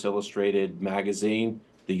Sports Illustrated magazine,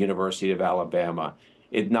 the University of Alabama.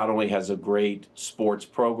 It not only has a great sports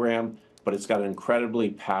program, but it's got an incredibly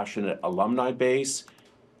passionate alumni base.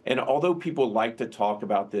 And although people like to talk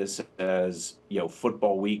about this as,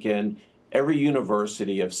 football weekend, every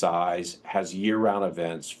university of size has year-round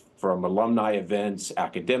events, from alumni events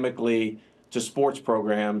academically to sports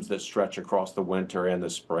programs that stretch across the winter and the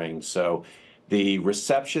spring. So the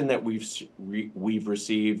reception that we've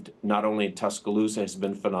received, not only in Tuscaloosa, has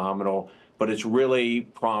been phenomenal, but it's really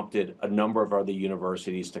prompted a number of other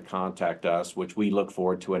universities to contact us, which we look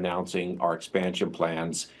forward to announcing our expansion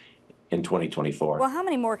plans in 2024. Well, how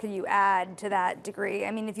many more can you add to that degree?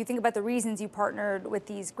 I mean, if you think about the reasons you partnered with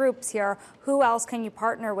these groups here, who else can you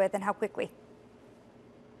partner with and how quickly?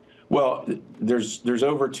 Well, there's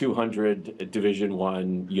over 200 Division I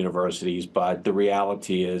universities, but the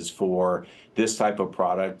reality is for this type of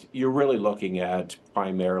product, you're really looking at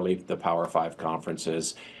primarily the Power 5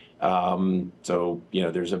 conferences. So,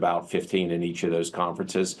 there's about 15 in each of those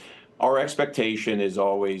conferences. Our expectation is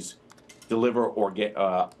always deliver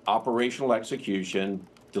operational execution,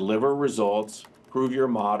 deliver results, prove your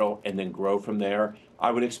model, and then grow from there.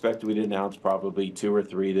 I would expect we'd announce probably 2 or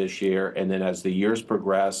 3 this year. And then as the years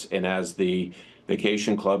progress and as the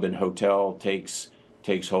vacation club and hotel takes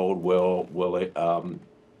hold, we'll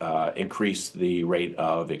increase the rate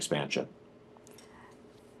of expansion.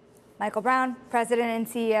 Michael Brown, President and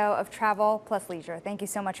CEO of Travel Plus Leisure. Thank you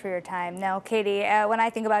so much for your time. Now, Katie, when I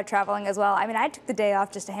think about traveling as well, I mean, I took the day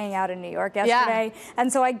off just to hang out in New York yesterday. Yeah.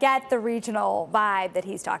 And so I get the regional vibe that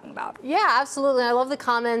he's talking about. Yeah, absolutely. I love the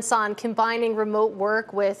comments on combining remote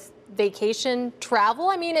work with vacation travel.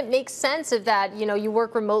 I mean, it makes sense if that, you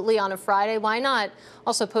work remotely on a Friday. Why not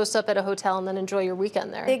also post up at a hotel and then enjoy your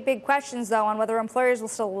weekend there? Big questions, though, on whether employers will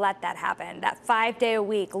still let that happen. That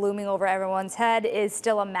 5-day-a-week looming over everyone's head is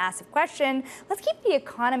still a massive question. Let's keep the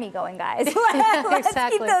economy going, guys. Let's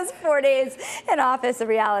keep those 4 days in office a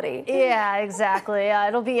reality. Yeah, exactly.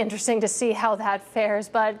 It'll be interesting to see how that fares.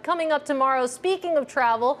 But coming up tomorrow, speaking of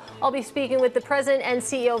travel, I'll be speaking with the president and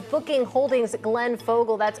CEO of Booking Holdings, Glenn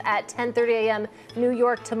Fogel. That's at 10:30 a.m. New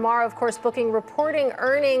York tomorrow. Of course, Booking reporting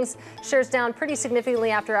earnings, shares down pretty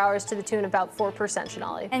significantly after hours to the tune of about 4%,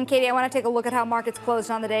 Shonali. And Katie, I want to take a look at how markets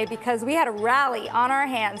closed on the day because we had a rally on our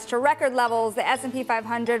hands to record levels. The S&P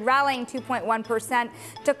 500 rallying 2.1%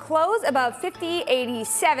 to close above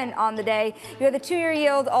 50.87 on the day. You have the 2-year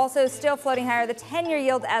yield also still floating higher, the 10-year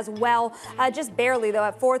yield as well, just barely though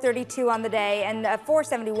at 4.32 on the day and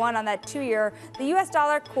 4.71 on that 2-year. The U.S.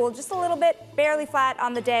 dollar cooled just a little bit, barely flat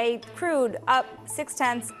on the day. Crude up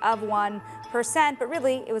 0.6%, but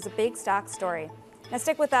really it was a big stock story. Now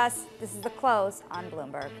stick with us. This is The Close on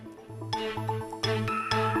Bloomberg.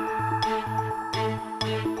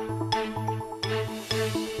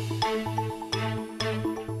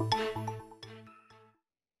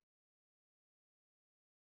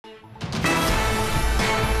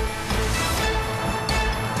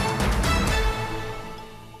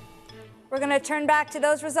 We're going to turn back to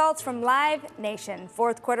those results from Live Nation.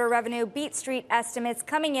 Fourth quarter revenue beat street estimates,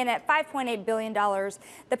 coming in at $5.8 billion.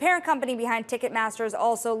 The parent company behind Ticketmaster is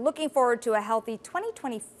also looking forward to a healthy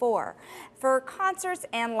 2024 for concerts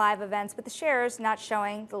and live events, but the shares not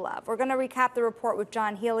showing the love. We're going to recap the report with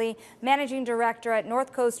John Healy, managing director at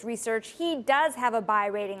North Coast Research. He does have a buy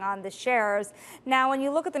rating on the shares. Now, when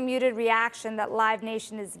you look at the muted reaction that Live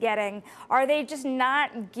Nation is getting, are they just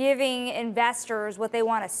not giving investors what they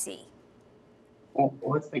want to see? Well,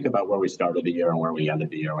 let's think about where we started the year and where we ended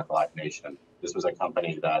the year with Live Nation. This was a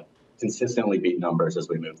company that consistently beat numbers as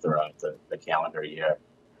we moved throughout the calendar year.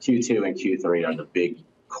 Q2 and Q3 are the big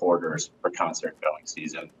quarters for concert going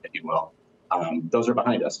season, if you will. Those are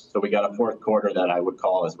behind us. So we got a fourth quarter that I would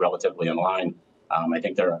call as relatively in line. I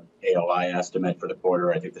think their AOI estimate for the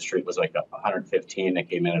quarter, I think the street was like 115. They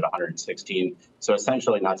came in at 116. So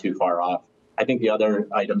essentially not too far off. I think the other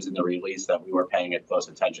items in the release that we were paying close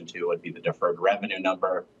attention to would be the deferred revenue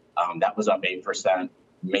number. That was up 8%.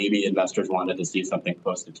 Maybe investors wanted to see something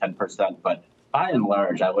close to 10%. But by and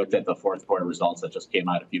large, I looked at the fourth quarter results that just came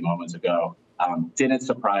out a few moments ago. Didn't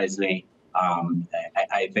surprise me.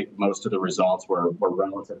 I think most of the results were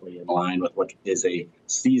relatively in line with what is a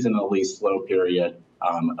seasonally slow period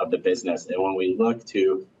of the business. And when we look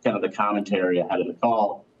to kind of the commentary ahead of the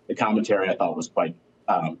call, the commentary I thought was quite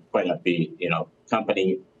quite upbeat.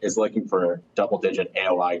 Company is looking for double-digit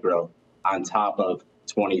AOI growth on top of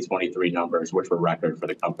 2023 numbers, which were record for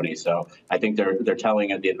the company. So I think they're telling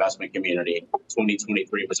the investment community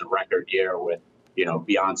 2023 was a record year with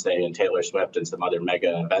Beyonce and Taylor Swift and some other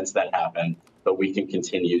mega events that happened, but we can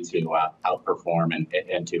continue to outperform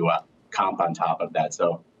and to comp on top of that.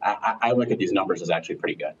 So I look at these numbers as actually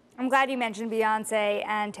pretty good. I'm glad you mentioned Beyonce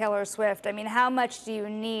and Taylor Swift. I mean, how much do you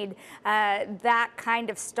need that kind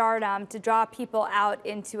of stardom to draw people out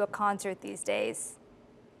into a concert these days?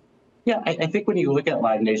 Yeah, I think when you look at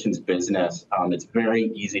Live Nation's business, it's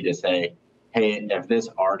very easy to say, hey, if this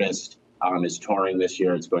artist is touring this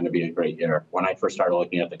year, it's going to be a great year. When I first started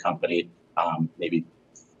looking at the company, maybe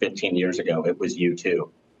 15 years ago, it was U2.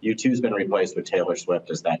 U2's been replaced with Taylor Swift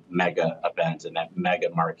as that mega event and that mega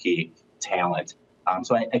marquee talent.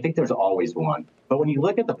 So I think there's always one. But when you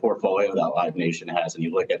look at the portfolio that Live Nation has and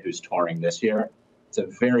you look at who's touring this year, it's a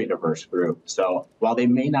very diverse group. So while they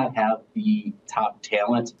may not have the top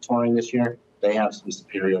talent touring this year, they have some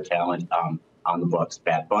superior talent on the books.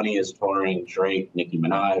 Bad Bunny is touring, Drake, Nicki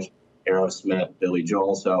Minaj, Aerosmith, Billy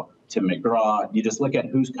Joel. So Tim McGraw. You just look at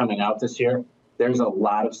who's coming out this year. There's a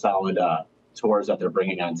lot of solid tours that they're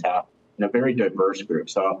bringing on tap in a very diverse group.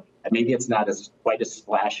 So maybe it's not quite as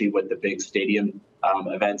splashy with the big stadium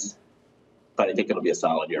events, but I think it'll be a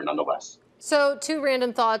solid year nonetheless. So 2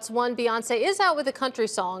 random thoughts. One, Beyonce is out with a country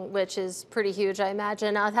song, which is pretty huge, I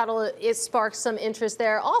imagine. That'll spark some interest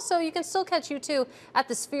there. Also, you can still catch U2 at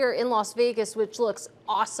the Sphere in Las Vegas, which looks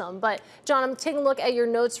awesome. But John, I'm taking a look at your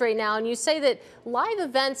notes right now, and you say that live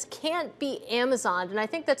events can't be Amazoned. And I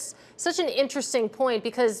think that's such an interesting point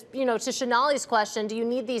because, to Shonali's question, do you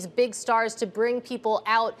need these big stars to bring people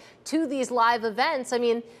out to these live events? I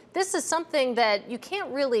mean, this is something that you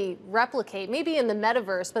can't really replicate, maybe in the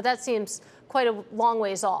metaverse, but that seems quite a long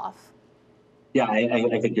ways off. Yeah,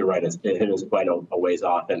 I think you're right. It is quite a ways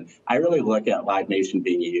off. And I really look at Live Nation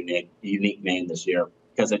being a unique name this year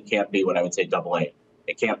because it can't be what I would say AA.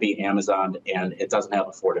 It can't be Amazon, and it doesn't have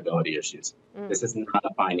affordability issues. This is not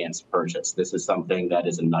a finance purchase. This is something that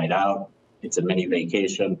is a night out. It's a mini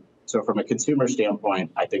vacation. So from a consumer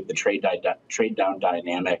standpoint, I think the trade down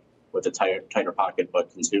dynamic with the tighter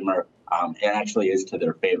pocketbook consumer, it actually is to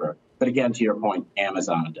their favor. But again, to your point,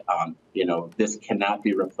 Amazon, this cannot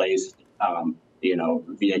be replaced,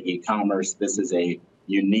 via e-commerce. This is a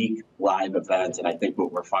unique live event. And I think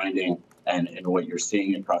what we're finding and what you're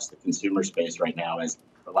seeing across the consumer space right now is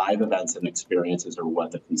the live events and experiences are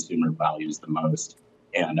what the consumer values the most.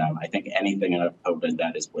 And I think anything in COVID,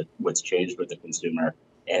 that is what's changed with the consumer.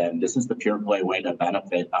 And this is the pure play way to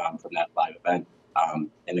benefit from that live event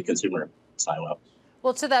in the consumer silo.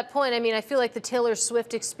 Well, to that point, I mean, I feel like the Taylor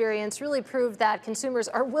Swift experience really proved that consumers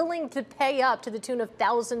are willing to pay up to the tune of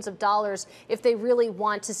thousands of dollars if they really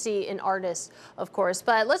want to see an artist, of course.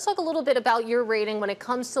 But let's talk a little bit about your rating when it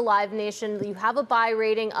comes to Live Nation. You have a buy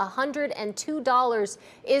rating. $102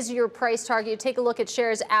 is your price target. You take a look at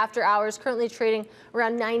shares after hours, currently trading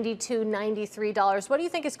around $92, $93. What do you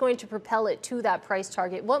think is going to propel it to that price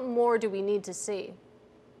target? What more do we need to see?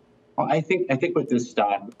 Well, I think with this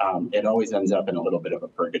stock, it always ends up in a little bit of a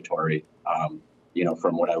purgatory,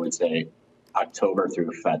 from what I would say October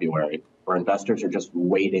through February, where investors are just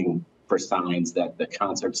waiting for signs that the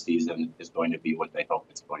concert season is going to be what they hope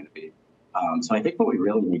it's going to be. So I think what we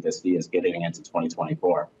really need to see is getting into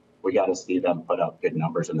 2024. We got to see them put up good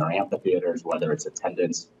numbers in their amphitheaters, whether it's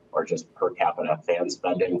attendance or just per capita fan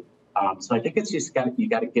spending. So I think it's just you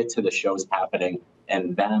got to get to the shows happening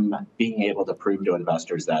and them being able to prove to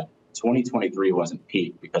investors that 2023 wasn't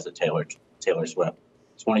peak because of Taylor Swift.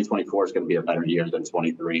 2024 is going to be a better year than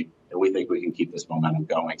 23, and we think we can keep this momentum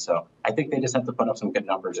going. So I think they just have to put up some good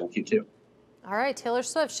numbers in Q2. All right, Taylor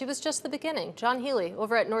Swift, she was just the beginning. John Healy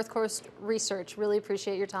over at North Coast Research. Really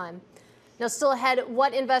appreciate your time. Now, still ahead,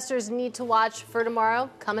 what investors need to watch for tomorrow?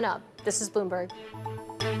 Coming up. This is Bloomberg.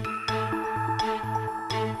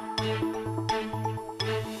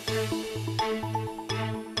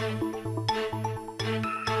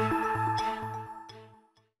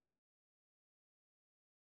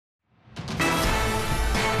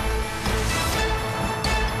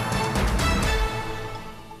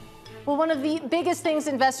 Well, one of the biggest things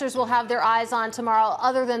investors will have their eyes on tomorrow,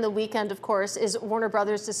 other than the weekend, of course, is Warner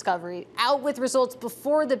Brothers Discovery. Out with results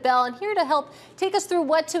before the bell, and here to help take us through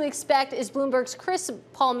what to expect is Bloomberg's Chris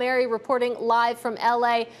Palmieri reporting live from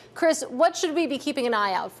LA. Chris, what should we be keeping an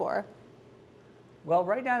eye out for? Well,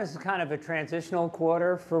 right now this is kind of a transitional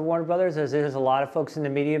quarter for Warner Brothers, as there's a lot of folks in the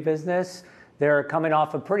media business. They're coming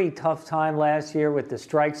off a pretty tough time last year with the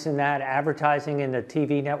strikes and that. Advertising in the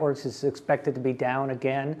TV networks is expected to be down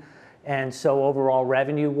again. and so overall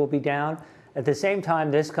revenue will be down. At the same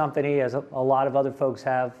time, this company, as a lot of other folks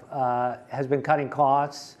have, has been cutting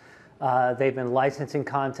costs. They've been licensing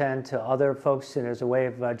content to other folks, and as a way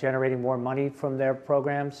of generating more money from their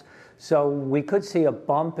programs. So we could see a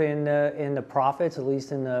bump in the profits, at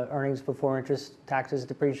least in the earnings before interest, taxes,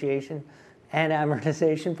 depreciation, and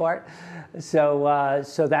amortization part.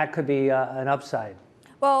 So that could be an upside.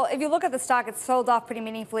 Well, if you look at the stock, it's sold off pretty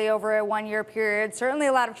meaningfully over a one-year period. Certainly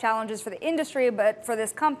a lot of challenges for the industry, but for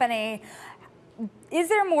this company, is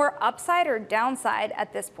there more upside or downside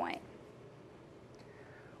at this point?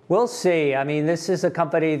 We'll see. I mean, this is a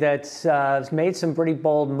company that's made some pretty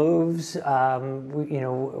bold moves. They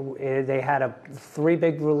had 3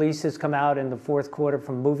 big releases come out in the fourth quarter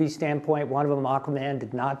from a movie standpoint. One of them, Aquaman,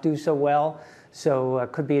 did not do so well. So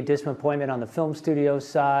could be a disappointment on the film studio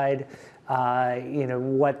side.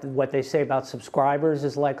 What they say about subscribers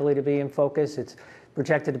is likely to be in focus. It's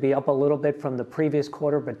projected to be up a little bit from the previous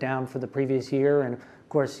quarter, but down for the previous year. And of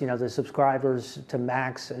course, the subscribers to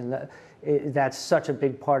Max, and that's such a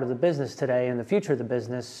big part of the business today and the future of the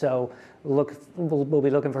business. So we'll be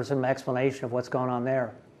looking for some explanation of what's going on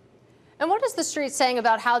there. And what is the street saying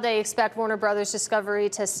about how they expect Warner Brothers Discovery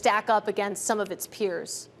to stack up against some of its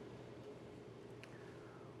peers?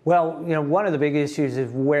 Well, one of the big issues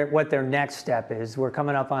is what their next step is. We're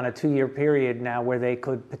coming up on a 2-year period now where they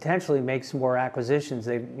could potentially make some more acquisitions.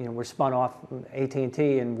 They, were spun off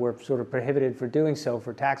AT&T and were sort of prohibited for doing so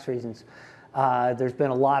for tax reasons. There's been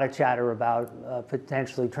a lot of chatter about a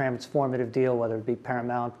potentially transformative deal, whether it be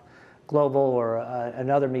Paramount Global or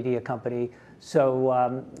another media company.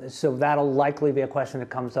 So that'll likely be a question that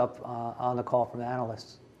comes up on the call from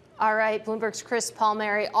analysts. All right, Bloomberg's Chris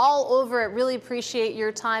Palmieri, all over it. Really appreciate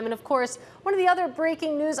your time. And of course, one of the other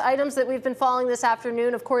breaking news items that we've been following this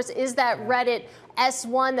afternoon, of course, is that Reddit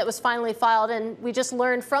S1 that was finally filed. And we just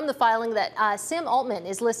learned from the filing that Sam Altman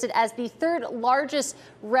is listed as the 3rd largest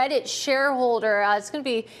Reddit shareholder. It's going to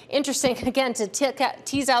be interesting, again, to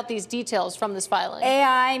tease out these details from this filing.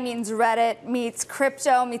 AI means Reddit meets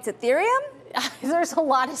crypto meets Ethereum? There's a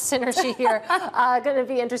lot of synergy here. Going to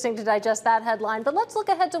be interesting to digest that headline. But let's look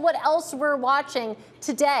ahead to what else we're watching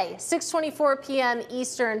today. 6:24 p.m.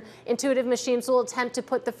 Eastern, Intuitive Machines will attempt to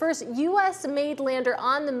put the first U.S.-made lander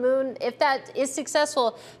on the moon, if that is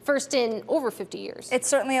successful, first in over 50 years. It's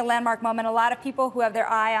certainly a landmark moment. A lot of people who have their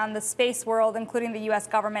eye on the space world, including the U.S.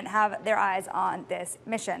 government, have their eyes on this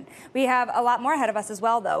mission. We have a lot more ahead of us as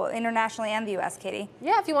well, though, internationally and the U.S., Katie.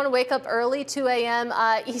 Yeah, if you want to wake up early, 2 a.m.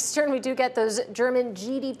 Eastern, we do get those German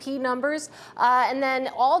GDP numbers. And then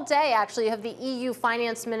all day, actually, you have the EU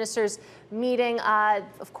finance ministers meeting.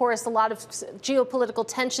 Of course, a lot of geopolitical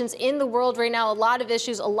tensions in the world right now, a lot of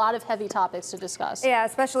issues, a lot of heavy topics to discuss. Yeah,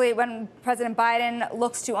 especially when President Biden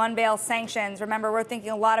looks to unveil sanctions. Remember, we're thinking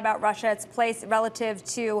a lot about Russia, its place relative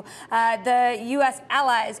to the U.S.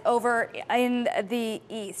 allies over in the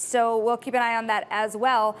East. So we'll keep an eye on that as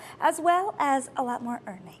well as a lot more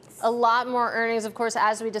earnings. A lot more earnings, of course,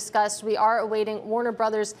 as we discussed. We are awaiting Warner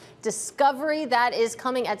Brothers Discovery. That is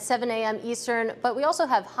coming at 7 a.m. Eastern. But we also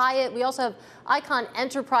have Hyatt. We also have Icon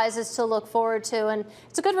Enterprises to look forward to. And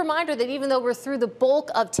it's a good reminder that even though we're through the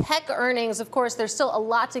bulk of tech earnings, of course, there's still a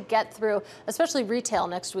lot to get through, especially retail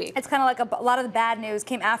next week. It's kind of like a lot of the bad news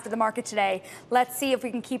came after the market today. Let's see if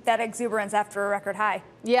we can keep that exuberance after a record high.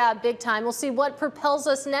 Yeah, big time. We'll see what propels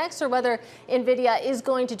us next or whether NVIDIA is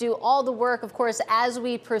going to do all the work, of course, as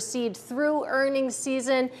we proceed through earnings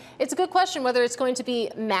season. It's a good question whether it's going to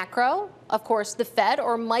be macro, of course, the Fed,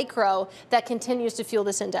 or micro that continues to fuel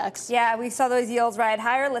this index. Yeah, we saw those yields ride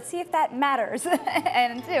higher. Let's see if that matters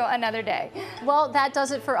until another day. Well, that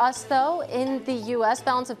does it for us, though. In the U.S.,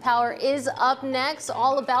 Balance of Power is up next,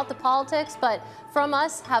 all about the politics. But from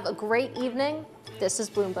us, have a great evening. This is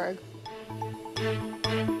Bloomberg.